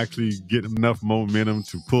unthinkable and actually get enough momentum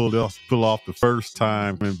to pull off the first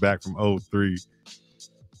time coming back from 0-3?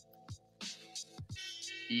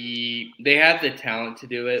 They have the talent to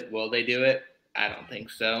do it. Will they do it? I don't think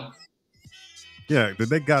so. Yeah,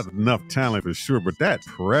 they got enough talent for sure, but that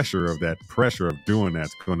pressure of doing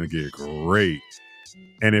that's going to get great.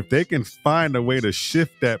 And if they can find a way to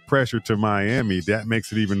shift that pressure to Miami, that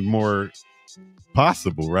makes it even more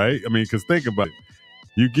possible, right? I mean, because think about it.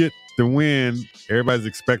 You get the win, everybody's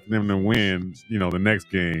expecting them to win, the next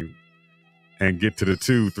game and get to the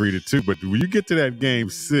 3-2. But when you get to that game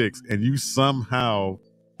 6 and you somehow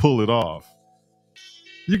pull it off,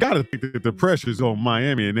 you got to think that the pressure's on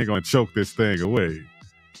Miami and they're going to choke this thing away.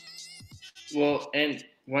 Well, and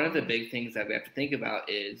one of the big things that we have to think about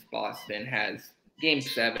is Boston has game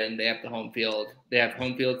 7. They have the home field. They have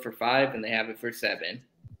home field for 5 and they have it for 7.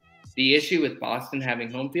 The issue with Boston having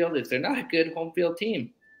home field is they're not a good home field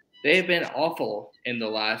team. They've been awful in the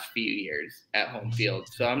last few years at home field.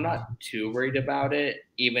 So I'm not too worried about it.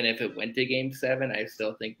 Even if it went to game 7, I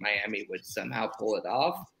still think Miami would somehow pull it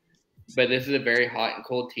off. But this is a very hot and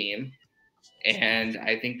cold team. And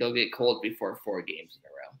I think they'll get cold before 4 games in a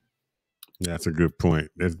row. That's a good point.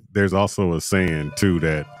 There's also a saying, too,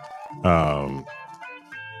 that I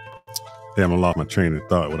lost my train of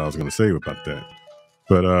thought what I was going to say about that.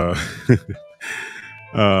 But,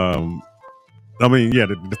 I mean, yeah,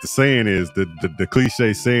 the saying is, the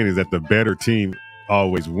cliche saying is that the better team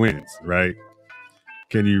always wins, right?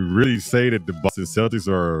 Can you really say that the Boston Celtics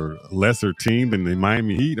are a lesser team than the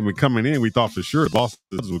Miami Heat? I mean, coming in, we thought for sure Boston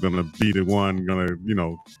was going to be the one going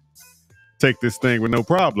to, take this thing with no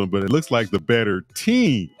problem. But it looks like the better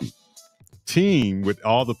team with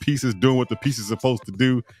all the pieces doing what the pieces are supposed to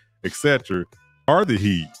do, etc., are the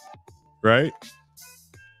Heat, right?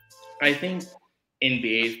 I think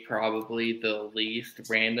NBA is probably the least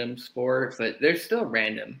random sport, but there's still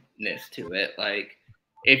randomness to it. Like,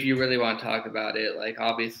 if you really want to talk about it, like,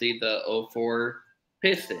 obviously the 2004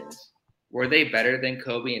 Pistons, were they better than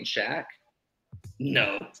Kobe and Shaq?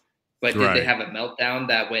 No. But did they have a meltdown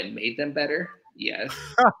that went and made them better? Yes.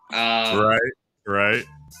 Right.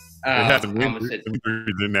 They had some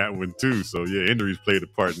injuries in that one, too. So, yeah, injuries played a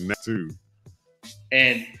part in that, too.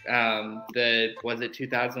 And was it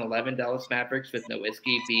 2011 Dallas Mavericks with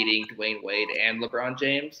Nowitzki beating Dwayne Wade and LeBron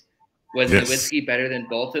James? Was Yes. Nowitzki better than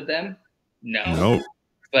both of them? No. No.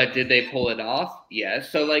 But did they pull it off? Yes.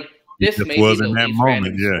 So, like, this Just may be was the in that least moment,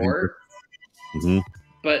 random yeah, sport, Mhm.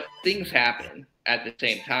 but things happen at the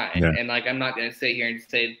same time. Yeah. And, like, I'm not going to sit here and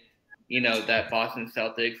say, that Boston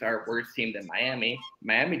Celtics are a worse team than Miami.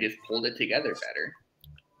 Miami just pulled it together better.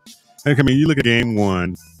 I mean, you look at game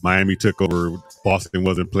 1, Miami took over. Boston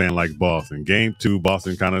wasn't playing like Boston. Game 2,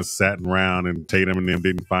 Boston kind of sat around and Tatum and them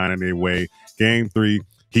didn't find any way. Game 3,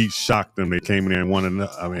 Heat shocked them. They came in there and won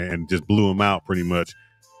and just blew them out pretty much.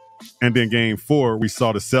 And then game 4, we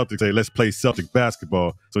saw the Celtics say, let's play Celtic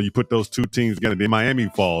basketball. So you put those two teams together, then Miami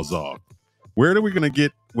falls off. Where are we going to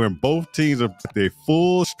get when both teams are at their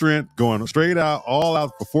full strength, going straight out, all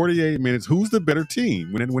out for 48 minutes? Who's the better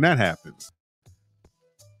team when that happens?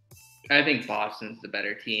 I think Boston's the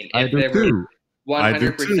better team. I If do they were too.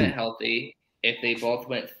 100% healthy, if they both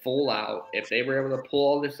went full out, if they were able to pull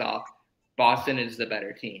all this off, Boston is the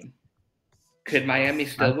better team. Could Miami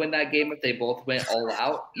still win that game if they both went all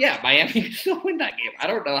out? Yeah, Miami could still win that game. I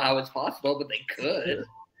don't know how it's possible, but they could.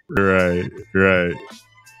 Right.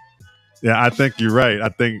 Yeah, I think you're right. I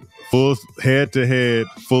think full head-to-head,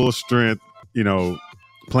 full strength,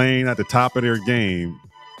 playing at the top of their game,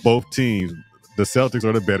 both teams, the Celtics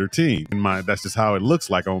are the better team. That's just how it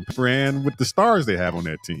looks like on paper and with the stars they have on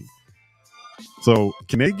that team. So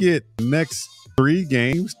can they get the next 3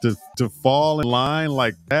 games to fall in line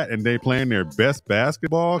like that and they playing their best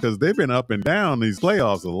basketball? Because they've been up and down these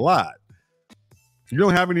playoffs a lot. You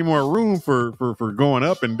don't have any more room for going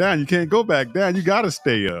up and down. You can't go back down. You got to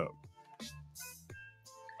stay up.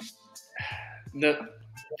 The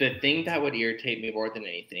thing that would irritate me more than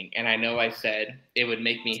anything, and I know I said it would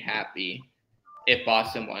make me happy if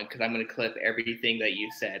Boston won, because I'm going to clip everything that you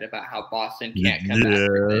said about how Boston can't come back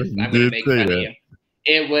from this. I'm going to make fun of you.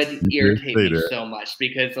 It would irritate me so much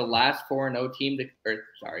because the last 4-0 team, the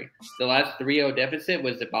last 3-0 deficit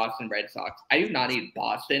was the Boston Red Sox. I do not need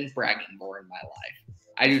Boston bragging more in my life.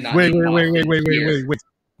 I do not need Boston. Wait.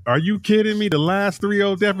 Are you kidding me? The last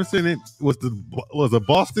 3-0 deficit was a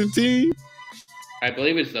Boston team? I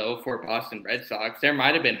believe it was the 04 Boston Red Sox. There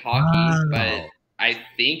might have been hockey, but I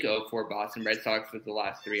think 04 Boston Red Sox was the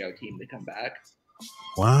last 3-0 team to come back.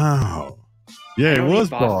 Wow. Yeah, it was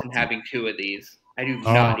Boston having 2 of these. I do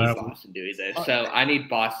not need Boston doing this. So I need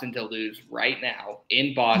Boston to lose right now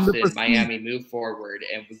in Boston, Miami move forward,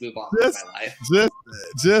 and move on with my life.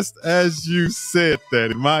 Just as you said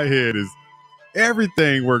that, in my head is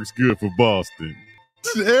everything works good for Boston.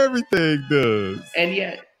 Everything does. And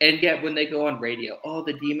yet when they go on radio,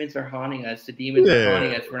 the demons are haunting us. The demons are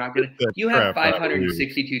haunting us. We're not going to. You have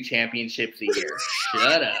 562 championships a year.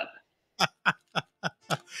 Shut up.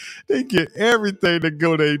 They get everything to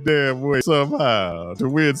go their damn way somehow to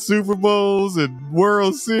win Super Bowls and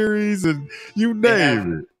World Series and you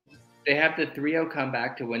name it. They have the 3-0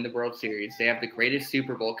 comeback to win the World Series. They have the greatest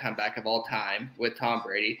Super Bowl comeback of all time with Tom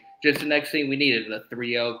Brady. Just the next thing we needed, the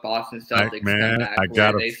 3-0 Boston Celtics comeback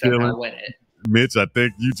where they somehow win it. Mitch, I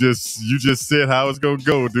think you just said how it's gonna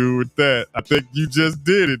go, dude. With that, I think you just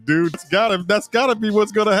did it, dude. That's gotta be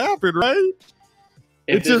what's gonna happen, right?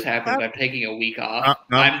 If this happens, I'm taking a week off.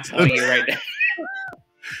 I'm telling you right now.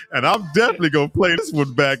 And I'm definitely gonna play this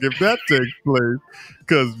one back if that takes place.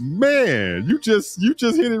 Because man, you just hit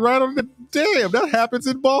it right on the damn. That happens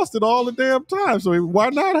in Boston all the damn time. So why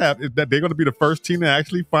not happen? That they're gonna be the first team to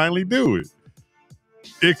actually finally do it.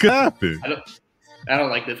 It could happen. I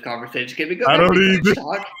don't like this conversation. Can we go? I don't either.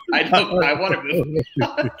 I want to move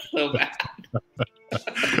so bad.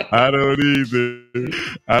 I don't either.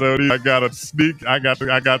 I got a sneak. I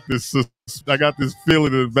got this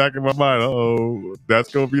feeling in the back of my mind. Oh,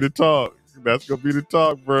 that's gonna be the talk. That's gonna be the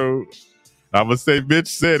talk, bro. I'm gonna say Mitch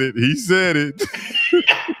said it. He said it.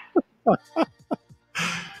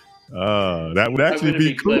 That would actually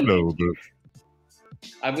be cool though. But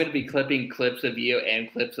I'm going to be clipping clips of you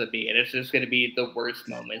and clips of me, and it's just going to be the worst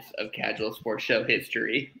moments of Kazual Sportz Show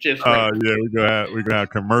history. Just yeah, we're gonna have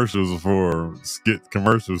commercials for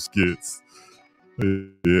commercial skits.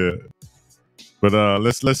 Yeah, but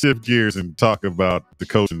let's shift gears and talk about the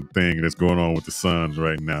coaching thing that's going on with the Suns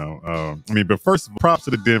right now. But first, props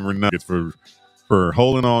to the Denver Nuggets for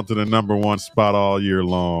holding on to the number 1 spot all year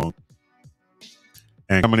long.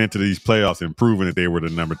 And coming into these playoffs and proving that they were the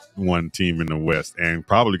number 1 team in the West and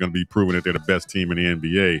probably going to be proving that they're the best team in the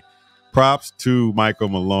NBA. Props to Michael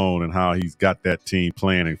Malone and how he's got that team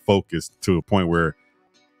playing and focused to a point where,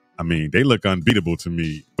 they look unbeatable to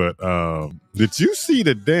me. But did you see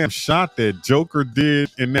the damn shot that Joker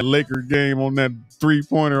did in that Laker game on that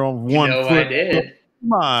 3-pointer on one foot? I did.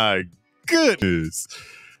 My goodness.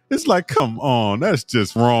 It's like, come on, that's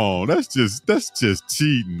just wrong. That's just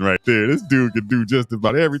cheating right there. This dude can do just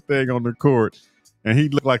about everything on the court, and he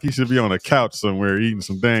looked like he should be on a couch somewhere eating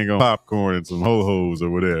some dang on popcorn and some ho-hos or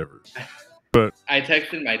whatever. But I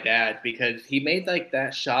texted my dad because he made like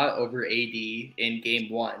that shot over AD in game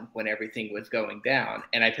 1 when everything was going down.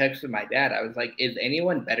 And I texted my dad. I was like, is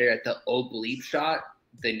anyone better at the oblique shot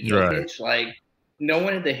than Jokic? Right. Like, no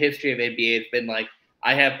one in the history of NBA has been like,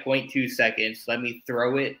 I have 0.2 seconds. Let me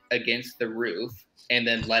throw it against the roof and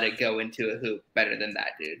then let it go into a hoop better than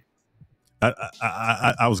that, dude.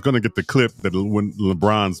 I was going to get the clip that when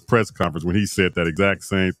LeBron's press conference, when he said that exact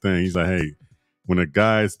same thing. He's like, hey, when a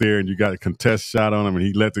guy's there and you got a contest shot on him and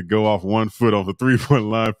he lets it go off 1 foot off the 3-point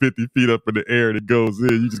line, 50 feet up in the air and it goes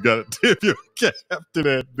in, you just got to tip your cap to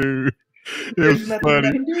that dude. There's nothing funny.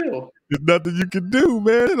 You can do. There's nothing you can do,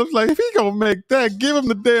 man. And I was like, if he going to make that, give him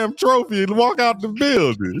the damn trophy and walk out the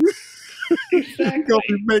building. Exactly. He's going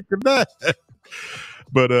to be making that.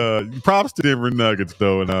 But props to Denver Nuggets,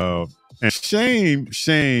 though. And shame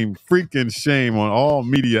on all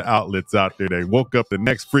media outlets out there. They woke up the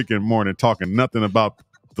next freaking morning talking nothing about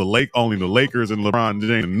only the Lakers and LeBron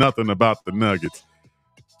James, and nothing about the Nuggets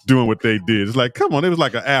doing what they did. It's like, come on, it was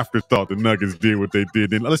like an afterthought. The Nuggets did what they did.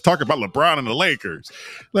 Then let's talk about LeBron and the Lakers.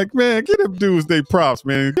 Like, man, get them dudes they props,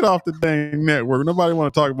 man. Get off the dang network. Nobody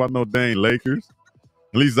want to talk about no dang Lakers.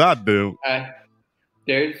 At least I do.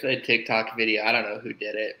 There's a TikTok video. I don't know who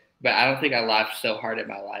did it, but I don't think I laughed so hard in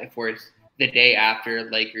my life, where it's the day after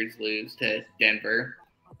Lakers lose to Denver,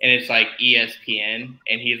 and it's like ESPN,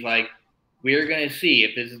 and he's like, we're going to see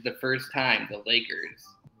if this is the first time the Lakers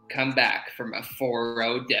come back from a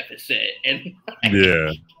 4-0 deficit. And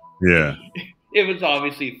yeah. It was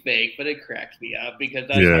obviously fake, but it cracks me up because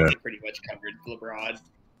that's how they pretty much covered LeBron.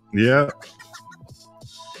 Yeah.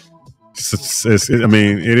 I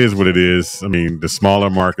mean, it is what it is. I mean, the smaller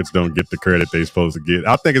markets don't get the credit they're supposed to get.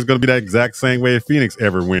 I think it's going to be that exact same way if Phoenix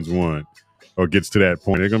ever wins one or gets to that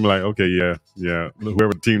point. They're going to be like, okay, yeah,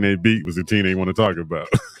 whoever the team they beat was the team they want to talk about.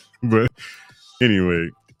 But anyway,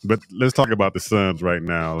 let's talk about the Suns right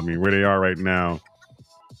now. I mean, where they are right now,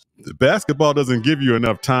 basketball doesn't give you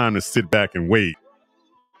enough time to sit back and wait.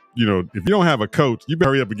 You know, if you don't have a coach, you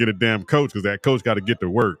better hurry up and get a damn coach because that coach got to get to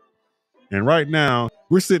work. And right now,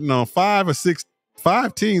 we're sitting on 5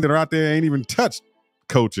 teams that are out there ain't even touched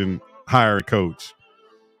coaching, hire a coach.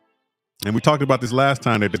 And we talked about this last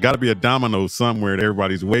time, that there's got to be a domino somewhere that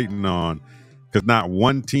everybody's waiting on because not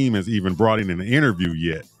one team has even brought in an interview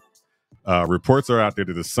yet. Reports are out there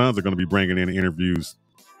that the Suns are going to be bringing in interviews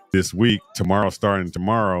this week, starting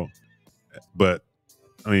tomorrow. But,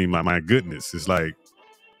 I mean, my goodness, it's like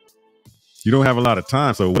you don't have a lot of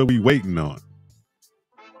time, so what are we waiting on?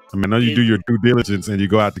 I mean, I know you do your due diligence and you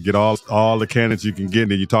go out to get all the candidates you can get,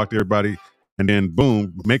 and then you talk to everybody, and then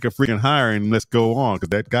boom, make a freaking hire and let's go on because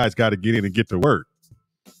that guy's got to get in and get to work.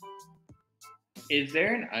 Is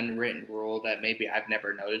there an unwritten rule that maybe I've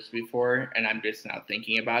never noticed before, and I'm just now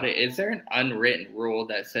thinking about it? Is there an unwritten rule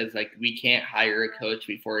that says like we can't hire a coach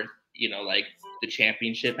before like the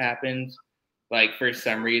championship happens? Like for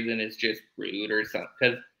some reason it's just rude or something?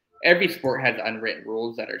 Because every sport has unwritten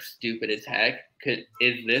rules that are stupid as heck.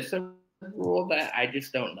 Is this a rule that I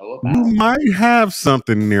just don't know about? You might have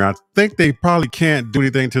something there. I think they probably can't do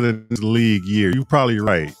anything to the league year. You're probably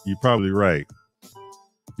right. You're probably right,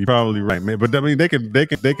 man. But I mean, they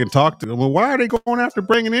can talk to them. Well, why are they going after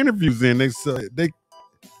bringing interviews in?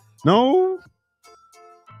 No,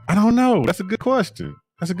 I don't know. That's a good question.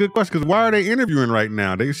 Because why are they interviewing right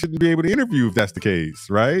now? They shouldn't be able to interview if that's the case,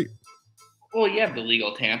 right? Well, you have the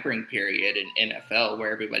legal tampering period in NFL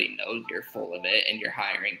where everybody knows you're full of it and you're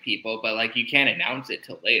hiring people, but like you can't announce it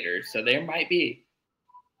till later. So there might be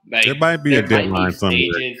a deadline somewhere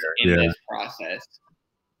in this process.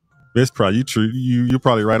 It's probably you're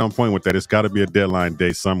probably right on point with that. It's got to be a deadline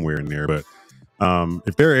day somewhere in there. But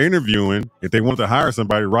if they're interviewing, if they want to hire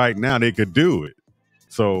somebody right now, they could do it.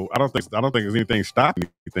 So I don't think there's anything stopping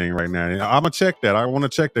anything right now. I'm gonna check that. I want to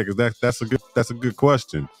check that because that's a good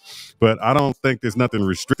question. But I don't think there's nothing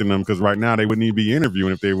restricting them because right now they wouldn't even be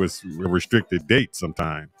interviewing if there was a restricted date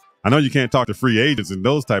sometime. I know you can't talk to free agents and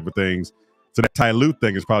those type of things. So that Ty Lue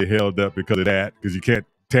thing is probably held up because of that, because you can't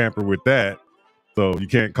tamper with that. So you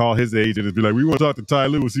can't call his agent and be like, we want to talk to Ty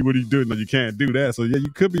Lue and see what he's doing. No, you can't do that. So yeah,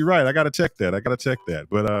 you could be right. I got to check that.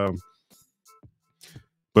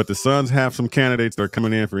 But the Suns have some candidates that are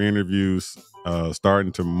coming in for interviews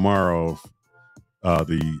starting tomorrow.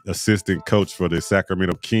 The assistant coach for the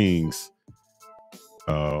Sacramento Kings,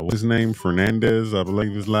 what's his name? Fernandez, I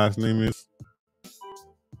believe his last name is.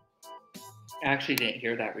 I actually didn't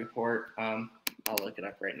hear that report. I'll look it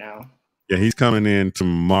up right now. Yeah, he's coming in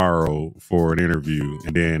tomorrow for an interview,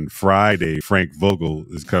 and then Friday, Frank Vogel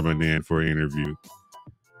is coming in for an interview,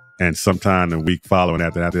 and sometime the week following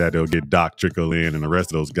after that, they'll get Doc trickle in, and the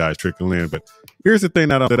rest of those guys trickle in. But here's the thing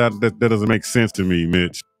that doesn't make sense to me,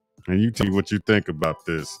 Mitch, and you tell me what you think about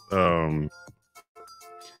this. There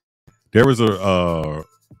was a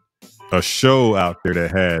show out there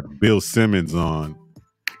that had Bill Simmons on.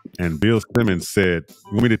 And Bill Simmons said,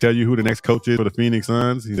 "You want me to tell you who the next coach is for the Phoenix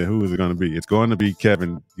Suns?" He said, "Who is it going to be? It's going to be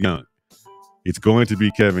Kevin Young. It's going to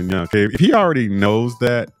be Kevin Young." Okay, if he already knows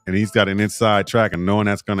that and he's got an inside track and knowing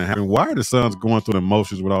that's going to happen, why are the Suns going through the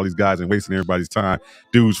motions with all these guys and wasting everybody's time?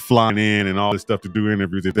 Dudes flying in and all this stuff to do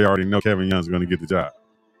interviews if they already know Kevin Young's going to get the job.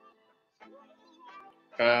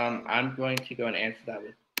 I'm going to go and answer that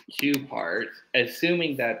with two parts.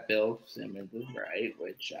 Assuming that Bill Simmons is right,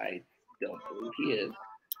 which I don't believe he is.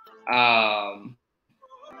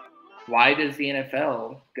 Why does the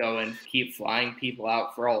NFL go and keep flying people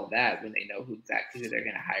out for all of that when they know exactly who they're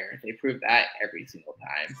going to hire? They prove that every single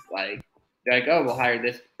time. Like, they're like, oh, we'll hire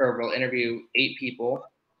this, or we'll interview 8 people,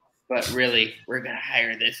 but really, we're going to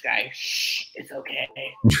hire this guy. Shh, it's okay.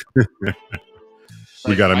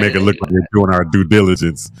 We got to make it look like we're doing our due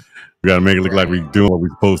diligence. We got to make it look like we're doing what we're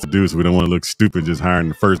supposed to do, so we don't want to look stupid just hiring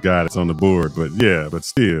the first guy that's on the board. But yeah, but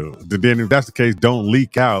still, then if that's the case, don't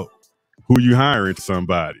leak out who you hiring to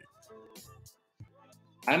somebody.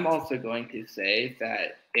 I'm also going to say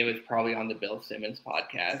that it was probably on the Bill Simmons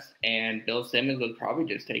podcast, and Bill Simmons was probably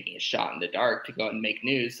just taking a shot in the dark to go and make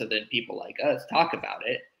news so that people like us talk about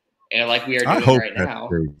it, and like we are doing right now.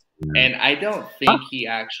 And I don't think he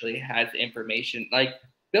actually has information. Like,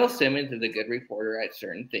 Bill Simmons is a good reporter at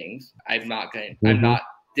certain things. I'm not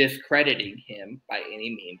discrediting him by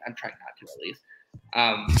any means. I'm trying not to, at least.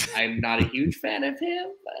 I'm not a huge fan of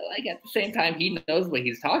him, but like at the same time, he knows what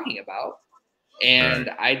he's talking about. And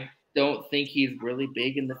I don't think he's really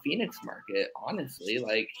big in the Phoenix market, honestly.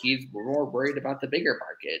 Like, he's more worried about the bigger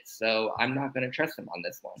markets. So I'm not going to trust him on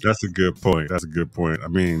this one. That's a good point. That's a good point. I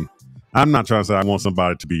mean, I'm not trying to say I want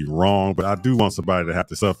somebody to be wrong, but I do want somebody to have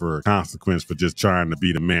to suffer a consequence for just trying to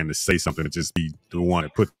be the man to say something, to just be the one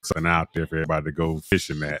that put something out there for everybody to go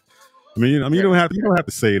fishing at. You don't have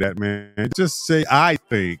to say that, man. Just say, I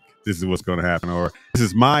think this is what's going to happen, or this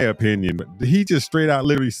is my opinion. But he just straight out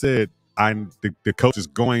literally said, the coach is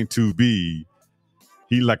going to be.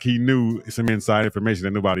 He knew some inside information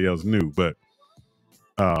that nobody else knew, but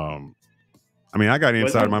I mean, I got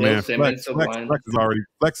inside my man Flex.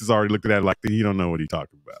 Flex has already looked at that like he don't know what he's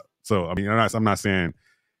talking about. So I mean, I'm not saying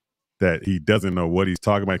that he doesn't know what he's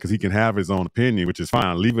talking about, because he can have his own opinion, which is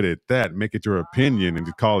fine. Leave it at that. Make it your opinion and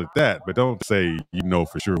just call it that. But don't say you know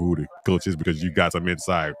for sure who the coach is because you got some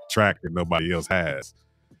inside track that nobody else has.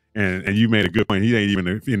 And you made a good point. He ain't even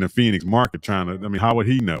in the Phoenix market trying to. I mean, how would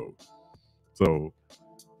he know? So.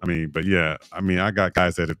 I mean, but yeah, I mean, I got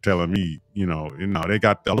guys that are telling me, they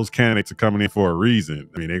got all those candidates are coming in for a reason.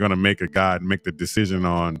 I mean, they're going to make the decision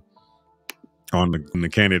on the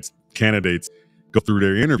candidates go through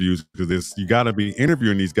their interviews, because you got to be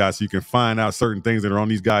interviewing these guys so you can find out certain things that are on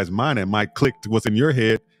these guys' mind that might click to what's in your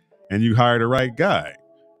head, and you hire the right guy.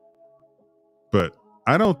 But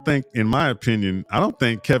I don't think, in my opinion,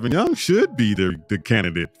 Kevin Young should be the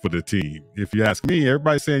candidate for the team. If you ask me,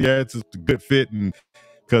 everybody's saying, yeah, it's a good fit and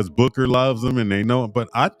because Booker loves him and they know him. But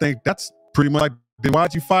I think that's pretty much like, then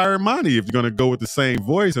why'd you fire Monty if you're going to go with the same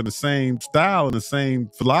voice and the same style and the same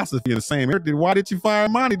philosophy and the same everything? Why did you fire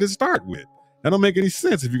Monty to start with? That don't make any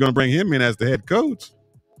sense if you're going to bring him in as the head coach.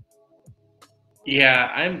 Yeah,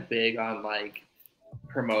 I'm big on like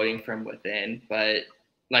promoting from within, but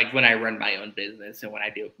like when I run my own business and when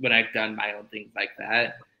I've done my own things like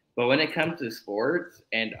that. But when it comes to sports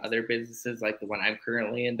and other businesses like the one I'm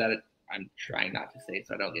currently in, that I'm trying not to say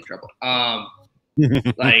so I don't get in trouble.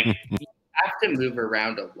 Like, you have to move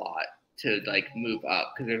around a lot to like move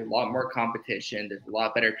up, because there's a lot more competition. There's a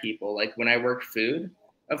lot better people. Like when I work food,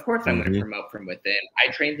 of course I'm going to promote from within.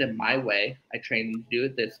 I train them my way. I train them to do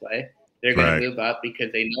it this way. They're going to move up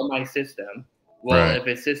because they know my system. Well, if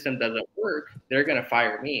a system doesn't work, they're going to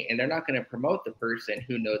fire me, and they're not going to promote the person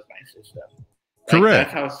who knows my system. Like,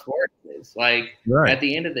 correct. That's how sports is. Like at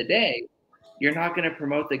the end of the day, you're not going to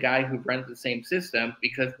promote the guy who runs the same system,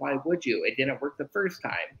 because why would you? It didn't work the first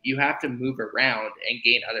time. You have to move around and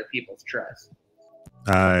gain other people's trust.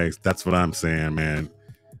 That's what I'm saying, man.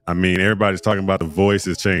 I mean, everybody's talking about the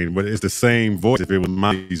voices change, but it's the same voice. If it was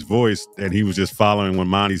Monty's voice and he was just following what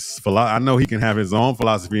Monty's philosophy, I know he can have his own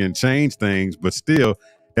philosophy and change things, but still,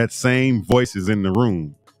 that same voice is in the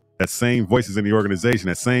room. That same voice is in the organization.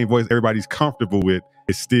 That same voice everybody's comfortable with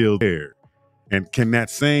is still there. And can that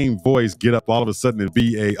same voice get up all of a sudden and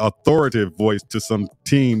be a authoritative voice to some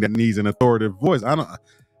team that needs an authoritative voice? I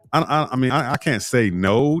mean, I can't say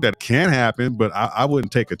no, that can happen, but I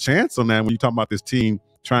wouldn't take a chance on that when you talk about this team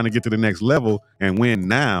trying to get to the next level and win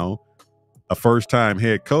now. A first-time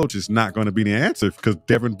head coach is not going to be the answer because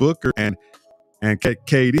Devin Booker and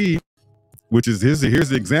KD, which is here's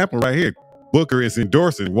the example right here. Booker is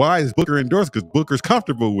endorsing. Why is Booker endorsing? Because Booker's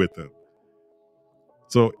comfortable with him.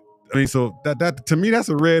 So I mean, so that to me, that's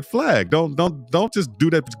a red flag. Don't just do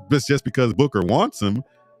that just because Booker wants him.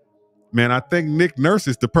 Man, I think Nick Nurse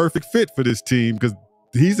is the perfect fit for this team because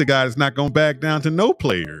he's a guy that's not going to back down to no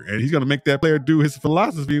player, and he's going to make that player do his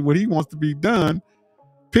philosophy, what he wants to be done.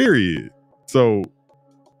 Period. So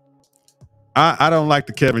I don't like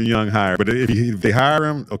the Kevin Young hire, but if they hire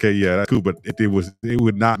him, okay, yeah, that's cool. But it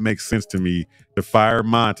would not make sense to me to fire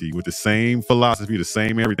Monty with the same philosophy, the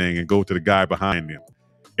same everything, and go to the guy behind him.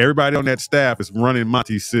 Everybody on that staff is running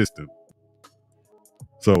Monty's system.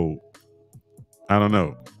 So I don't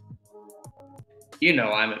know. You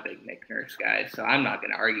know I'm a big Nick Nurse guy, so I'm not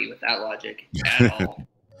going to argue with that logic at all.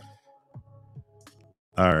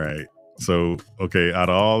 All right. So, okay, out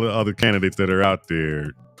of all the other candidates that are out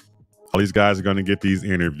there, all these guys are going to get these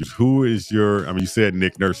interviews. Who is you said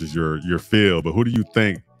Nick Nurse is your fill, but who do you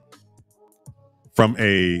think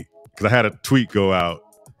because I had a tweet go out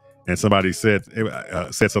and somebody said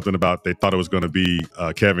something about they thought it was going to be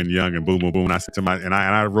Kevin Young and boom, boom, boom. And I said and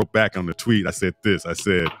I wrote back on the tweet, I said this, I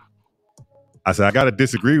said, I got to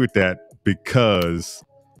disagree with that because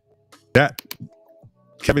that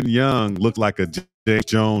Kevin Young looked like a James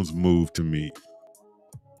Jones move to me.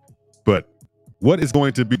 But what is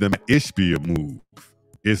going to be the Matt Ishbia move?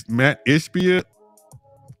 Is Matt Ishbia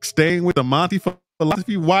staying with the Monty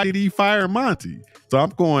philosophy? Why did he fire Monty? So I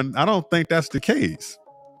don't think that's the case.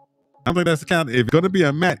 I don't think that's the kind of, if it's going to be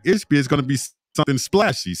a Matt Ishbia, it's going to be something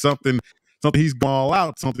splashy, something he's going all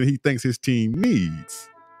out, something he thinks his team needs.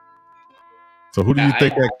 So who do you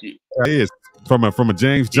think that is? From a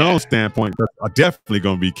James Jones standpoint, that's definitely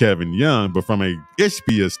going to be Kevin Young. But from a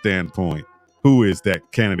Ishbia standpoint, who is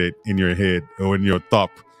that candidate in your head or in your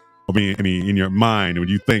thought? I mean, in your mind, when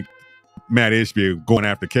you think Matt Ishbia going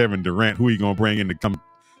after Kevin Durant, who are you going to bring in to come?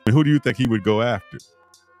 And who do you think he would go after?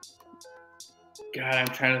 God, I'm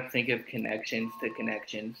trying to think of connections to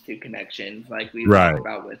connections to connections, like we Right. talked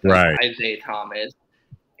about with Right. Isaiah Thomas.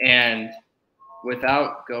 And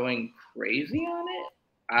without going crazy on it,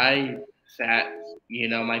 I sat,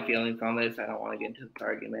 my feelings on this. I don't want to get into this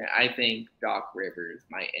argument. I think Doc Rivers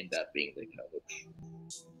might end up being the coach.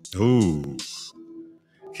 Ooh.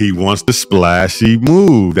 He wants the splashy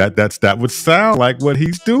move. That would sound like what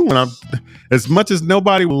he's doing. As much as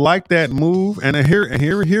nobody would like that move, and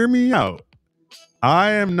hear me out.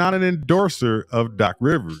 I am not an endorser of Doc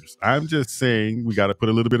Rivers. I'm just saying we got to put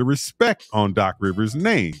a little bit of respect on Doc Rivers'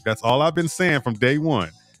 name. That's all I've been saying from day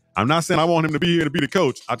one. I'm not saying I want him to be here to be the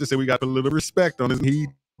coach. I just say we got to put a little respect on him. He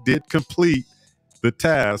did complete the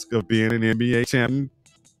task of being an NBA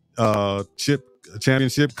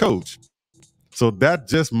championship coach. So that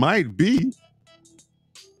just might be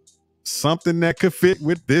something that could fit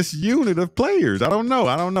with this unit of players. I don't know.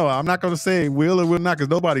 I'm not going to say will or will not because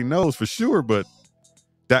nobody knows for sure, but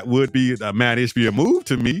that would be a Matt Ishbia move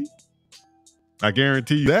to me. I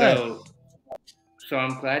guarantee you that. So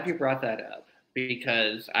I'm glad you brought that up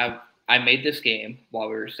because I made this game while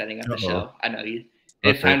we were setting up the show. I know you.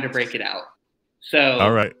 It's time to break it out. So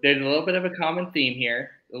all right. There's a little bit of a common theme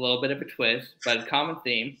here, a little bit of a twist, but a common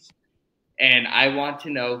theme. And I want to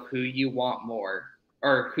know who you want more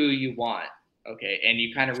or who you want. Okay. And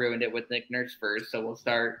you kind of ruined it with Nick Nurse first. So we'll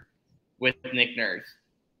start with Nick Nurse.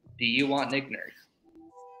 Do you want Nick Nurse?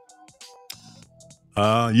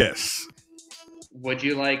 Yes. Would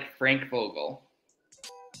you like Frank Vogel?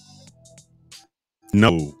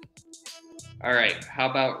 No. All right. How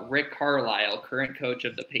about Rick Carlisle, current coach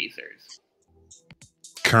of the Pacers?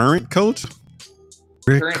 Current coach?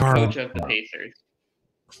 Current coach of the Pacers.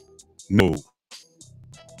 No.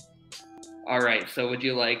 All right. So would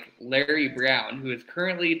you like Larry Brown, who is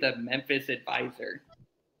currently the Memphis advisor?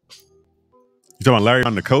 You talking about Larry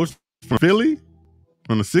Brown, the coach from Philly?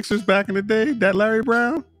 From the Sixers back in the day? That Larry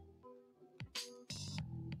Brown?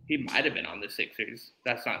 He might have been on the Sixers.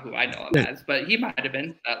 That's not who I know him as, but he might have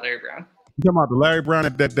been that Larry Brown. You talking about the Larry Brown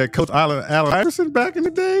that coach Allen Iverson back in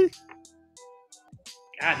the day?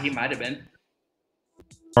 God, he might have been.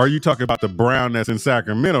 Or are you talking about the Brown that's in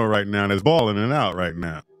Sacramento right now that's balling it out right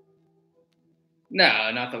now?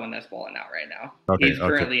 No, not the one that's balling out right now. Okay, he's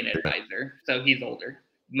currently an advisor, so he's older.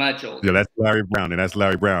 Much older. Yeah, that's Larry Brown, and that's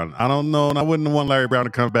Larry Brown. I don't know, and I wouldn't want Larry Brown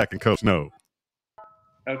to come back and coach, no.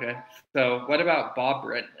 Okay. So what about Bob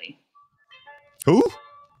Brentley? Who?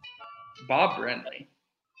 Bob Brentley.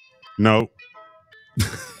 No.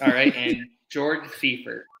 All right, and George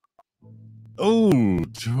Seifert. Oh,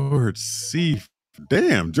 George Seifert.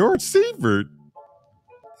 Damn, George Seifert.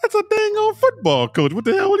 That's a dang old football coach. What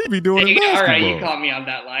the hell would he be doing in basketball? All right, you caught me on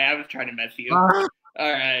that lie. I was trying to mess you. All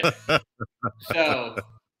right.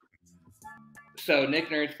 So Nick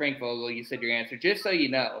Nurse, Frank Vogel, you said your answer. Just so you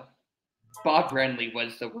know, Bob Brentley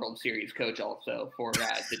was the World Series coach also for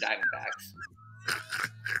the Diamondbacks.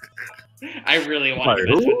 I really wanted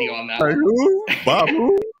to mess with you on that one. Who? Bob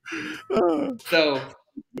who? So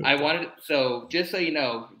just so you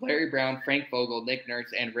know, Larry Brown, Frank Vogel, Nick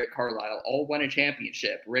Nurse, and Rick Carlisle all won a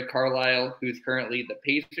championship. Rick Carlisle, who's currently the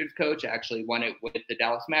Pacers coach, actually won it with the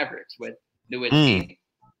Dallas Mavericks with Nowitzki.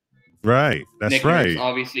 Right, that's Nick right. Nurse,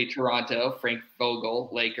 obviously Toronto, Frank Vogel,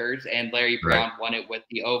 Lakers, and Larry Brown won it with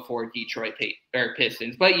the 04 Detroit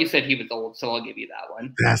Pistons. But you said he was old, so I'll give you that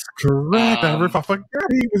one. That's correct. I forgot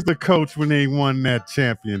he was the coach when they won that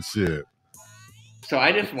championship. So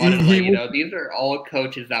I just wanted to let you know, these are all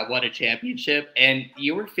coaches that won a championship, and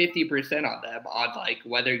you were 50% on them on like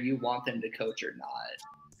whether you want them to coach or not.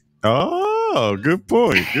 Oh, good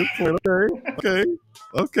point. Good point.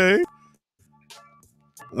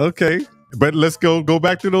 Okay. But let's go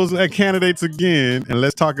back to those candidates again, and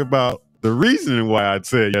let's talk about the reason why I'd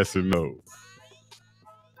say yes or no.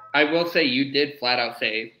 I will say you did flat out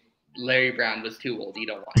say Larry Brown was too old. You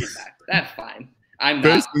don't want him back. That's fine. I'm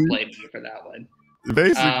not blaming you for that one.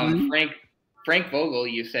 Basically, Frank Vogel,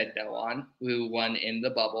 you said no on, who won in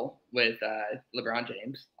the bubble with LeBron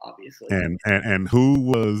James, obviously. And who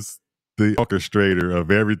was the orchestrator of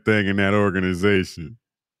everything in that organization?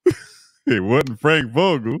 It wasn't Frank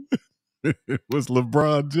Vogel. It was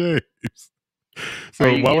LeBron James.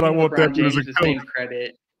 So why would I want that as a coach? Same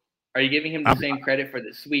credit? Are you giving him the same credit for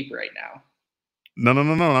the sweep right now? No.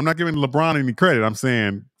 I'm not giving LeBron any credit. I'm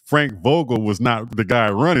saying Frank Vogel was not the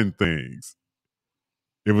guy running things.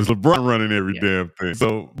 It was LeBron running every damn thing.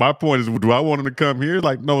 So my point is, do I want him to come here?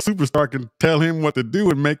 Like, no superstar can tell him what to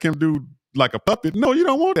do and make him do like a puppet. No, you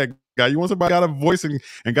don't want that guy. You want somebody got a voice and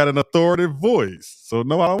got an authoritative voice. So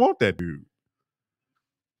no, I don't want that dude.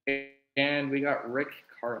 And we got Rick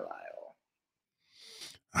Carlisle.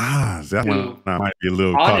 That one might be a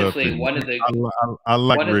little honestly, caught up one of the I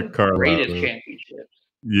like Rick Carlisle. Greatest championships.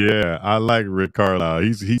 Yeah, I like Rick Carlisle.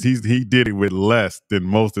 He did it with less than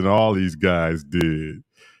most of all these guys did.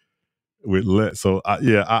 With less, so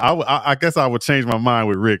I guess I would change my mind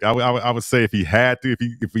with Rick. I would say if he had to,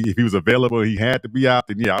 if he was available, he had to be out.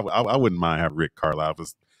 Then I wouldn't mind having Rick Carlisle.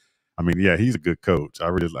 He's a good coach. I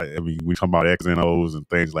really like. We talk about X and O's and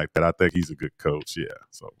things like that. I think he's a good coach. Yeah,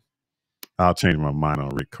 so I'll change my mind on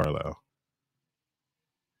Rick Carlisle.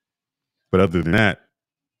 But other than that,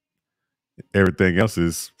 everything else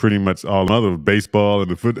is pretty much all other baseball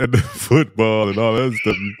and the football and all that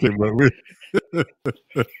stuff you came up with.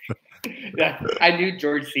 I knew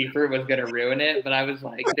George Seifert was going to ruin it, but I was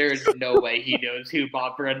like, there's no way he knows who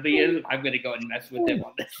Bob Brentley is. I'm going to go and mess with him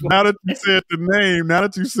on this one. Now that you said the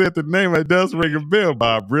name, it does ring a bell,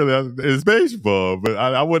 Bob. Really, it's baseball, but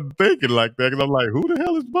I wasn't thinking like that because I'm like, who the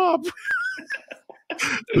hell is Bob?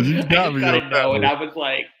 So you got me on that one. And I was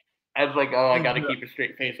like, oh, I got to keep a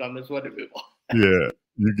straight face on this one and move on. Yeah,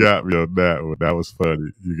 you got me on that one. That was funny.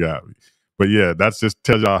 You got me. But yeah, that's just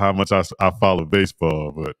tells y'all how much I follow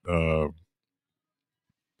baseball. But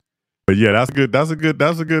yeah, that's a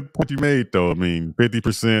good point you made though.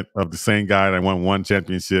 50% of the same guy that won one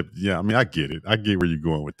championship. Yeah, I get it. I get where you're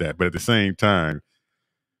going with that. But at the same time,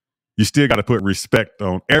 you still got to put respect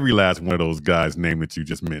on every last one of those guys' name that you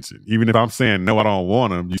just mentioned. Even if I'm saying no, I don't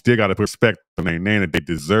want them, you still got to put respect on their name that they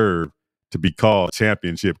deserve to be called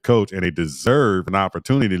championship coach, and they deserve an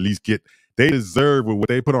opportunity to at least get. They deserve with what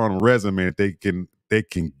they put on a resume that they can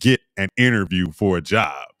get an interview for a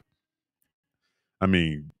job.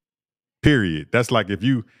 Period. That's like if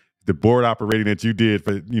the board operating that you did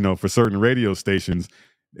for certain radio stations,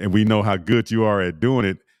 and we know how good you are at doing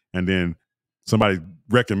it, and then somebody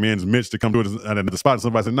recommends Mitch to come do it at another spot, and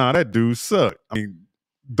somebody says, "Nah, that dude sucked."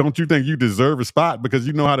 Don't you think you deserve a spot because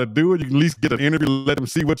you know how to do it? You can at least get an interview, let them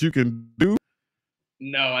see what you can do.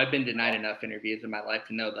 No, I've been denied enough interviews in my life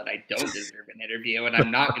to know that I don't deserve an interview, and I'm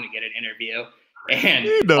not going to get an interview. And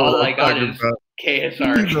all I got is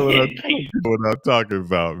KSR. You know what I'm talking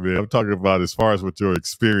about, man. I'm talking about as far as what your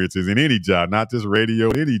experience is in any job, not just radio,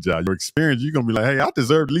 any job. Your experience, you're going to be like, hey, I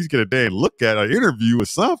deserve to at least get a day and look at an interview or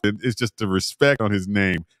something. It's just the respect on his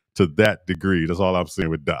name to that degree. That's all I'm saying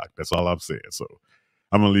with Doc. That's all I'm saying. So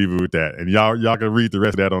I'm gonna leave it with that, and y'all can read the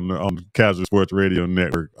rest of that on the Kazual Sports Radio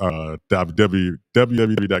Network,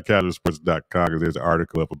 www.kazualsports.com, because there's an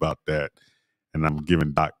article up about that, and I'm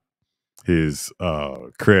giving Doc his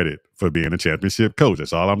credit for being a championship coach.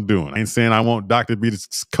 That's all I'm doing. I ain't saying I want Doc to be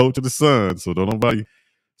the coach of the Suns, so don't nobody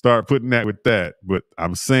start putting that with that. But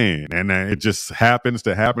I'm saying, and it just happens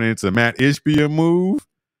to happen. It's a Matt Ishbia move.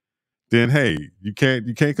 Then hey, you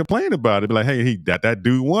can't complain about it. Be like, hey, that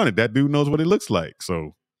dude won it. That dude knows what it looks like.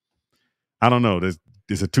 So I don't know. There's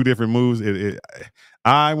two different moves.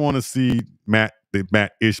 I want to see the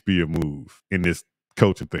Matt Ishbia move in this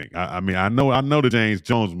coaching thing. I mean, I know the James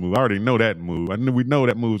Jones move. I already know that move. We know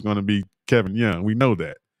that move's going to be Kevin Young. We know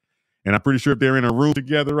that, and I'm pretty sure if they're in a room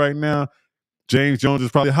together right now, James Jones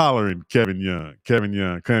is probably hollering Kevin Young, come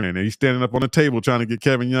in, and he's standing up on the table trying to get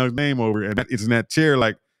Kevin Young's name over, and it's in that chair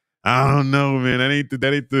like, I don't know, man. That ain't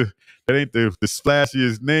the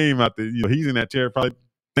splashiest name out there. You know, he's in that chair probably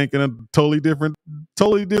thinking of totally different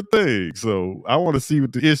thing. So I want to see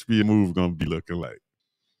what the Ishbia move gonna be looking like.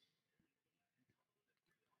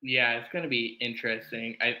 Yeah, it's gonna be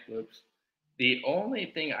interesting. The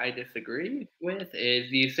only thing I disagree with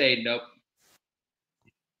is you say nope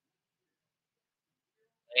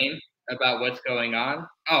about what's going on.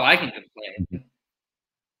 Oh, I can complain.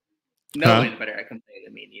 No one's better at complaining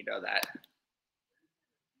than me, and you know that.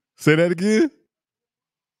 Say that again.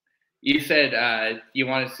 You said you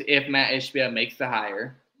want to see if Matt Ishbia makes the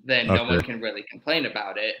hire, then no one can really complain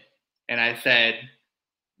about it. And I said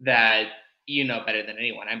that you know better than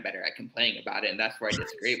anyone. I'm better at complaining about it, and that's where I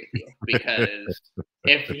disagree with you. Because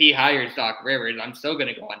if he hires Doc Rivers, I'm still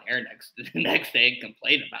going to go on air the next day and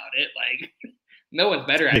complain about it. Like, no one's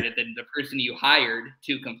better at it than the person you hired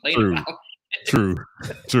to complain about. True.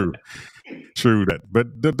 That,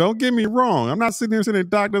 but don't get me wrong. I'm not sitting here saying that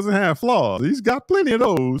Doc doesn't have flaws. He's got plenty of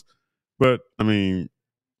those. But I mean,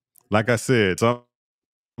 like I said,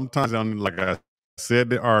 sometimes, like I said,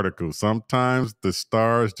 the article, sometimes the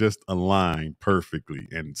stars just align perfectly,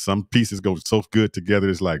 and some pieces go so good together.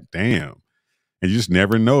 It's like, damn, and you just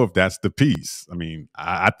never know if that's the piece. I mean,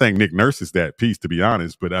 I think Nick Nurse is that piece, to be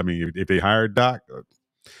honest. But I mean, if they hired Doc,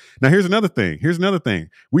 now here's another thing.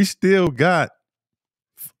 We still got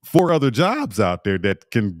 4 other jobs out there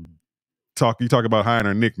that can talk. You talk about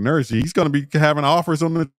hiring Nick Nurse. He's going to be having offers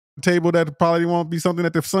on the table that probably won't be something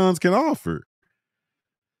that the Suns can offer.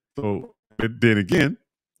 So then again,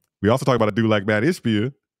 we also talk about a dude like Matt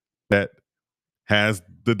Ishbia that has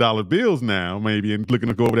the dollar bills now, maybe, and looking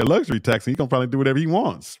to go over that luxury tax, and he's going to probably do whatever he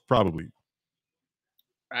wants, probably.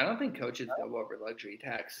 I don't think coaches go over luxury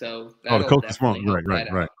tax, so the coach is wrong.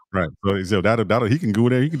 Right. So that'll he can do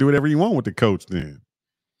whatever he wants with the coach then.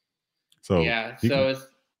 So yeah,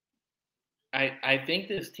 I think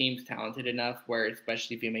this team's talented enough where,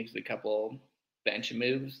 especially if he makes a couple bench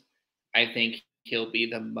moves, I think he'll be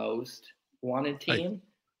the most wanted team.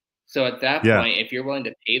 So at that point, if you're willing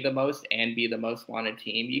to pay the most and be the most wanted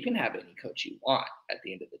team, you can have any coach you want at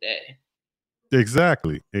the end of the day.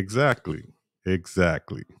 Exactly.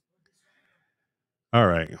 All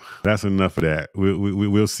right, that's enough of that.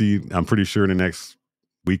 We'll see. I'm pretty sure in the next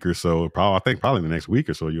week or so, probably in the next week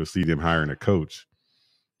or so, you'll see them hiring a coach.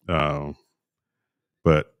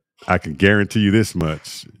 But I can guarantee you this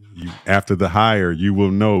much: after the hire, you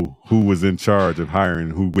will know who was in charge of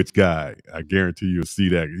hiring which guy. I guarantee you'll see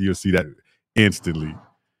that. You'll see that instantly.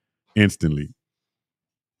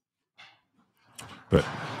 But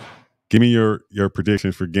give me your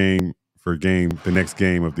predictions for the next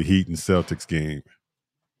game of the Heat and Celtics game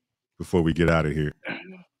before we get out of here.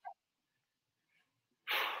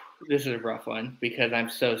 This is a rough one because I'm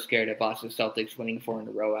so scared of Boston Celtics winning 4 in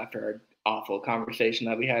a row after our awful conversation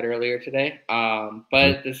that we had earlier today.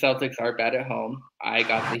 But the Celtics are bad at home. I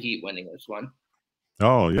got the Heat winning this one.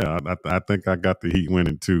 Oh, yeah. I think I got the Heat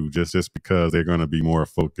winning too, just because they're going to be more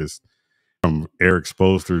focused from Eric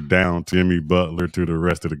Spoelstra down to Jimmy Butler to the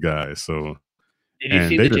rest of the guys. So, did you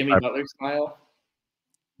see the Jimmy Butler smile?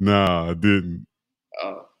 No, I didn't.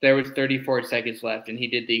 Oh, there was 34 seconds left, and he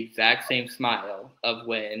did the exact same smile of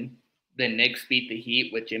when the Knicks beat the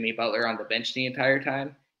Heat with Jimmy Butler on the bench the entire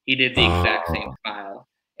time. He did the exact same smile,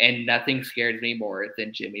 and nothing scares me more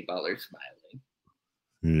than Jimmy Butler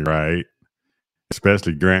smiling. Right.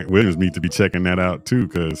 Especially Grant Williams needs to be checking that out too,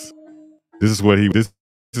 because this is what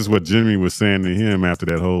Jimmy was saying to him after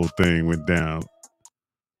that whole thing went down.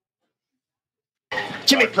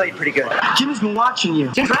 Jimmy played pretty good. Jimmy's been watching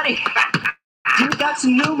you. Jimmy's ready. Jimmy got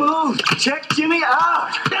some new moves. Check Jimmy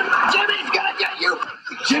out. Jimmy's gonna get you.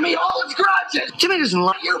 Jimmy holds grudges. Jimmy doesn't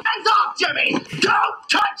like you. Hands off, Jimmy. Don't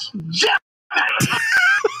touch Jimmy.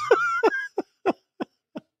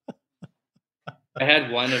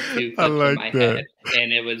 had one of two I clips in like my that. head,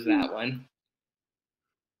 and it was that one.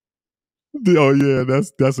 Oh yeah,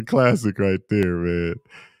 that's a classic right there, man.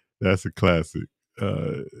 That's a classic.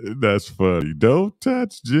 That's funny. Don't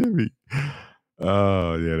touch Jimmy.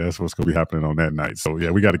 Oh yeah, that's what's gonna be happening on that night. So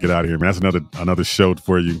yeah, we got to get out of here, man. That's another show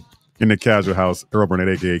for you in the Casual House. Earl Burnett,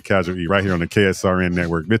 aka Casual E, right here on the KSRN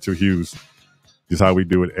Network. Mitchell Hughes. This is how we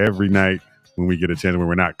do it every night when we get a chance, when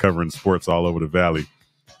we're not covering sports all over the valley.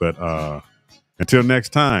 But until next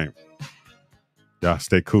time, y'all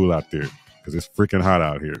stay cool out there because it's freaking hot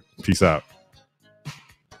out here. Peace out.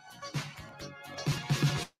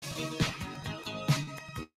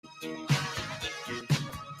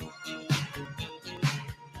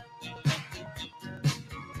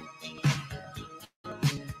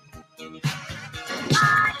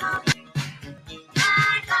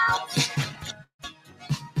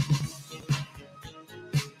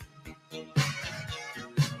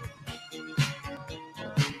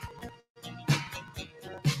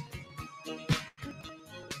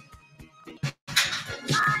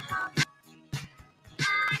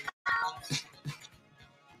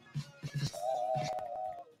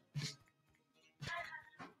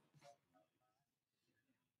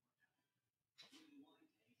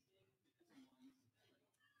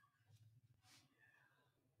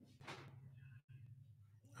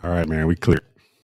 All right, man, we clear.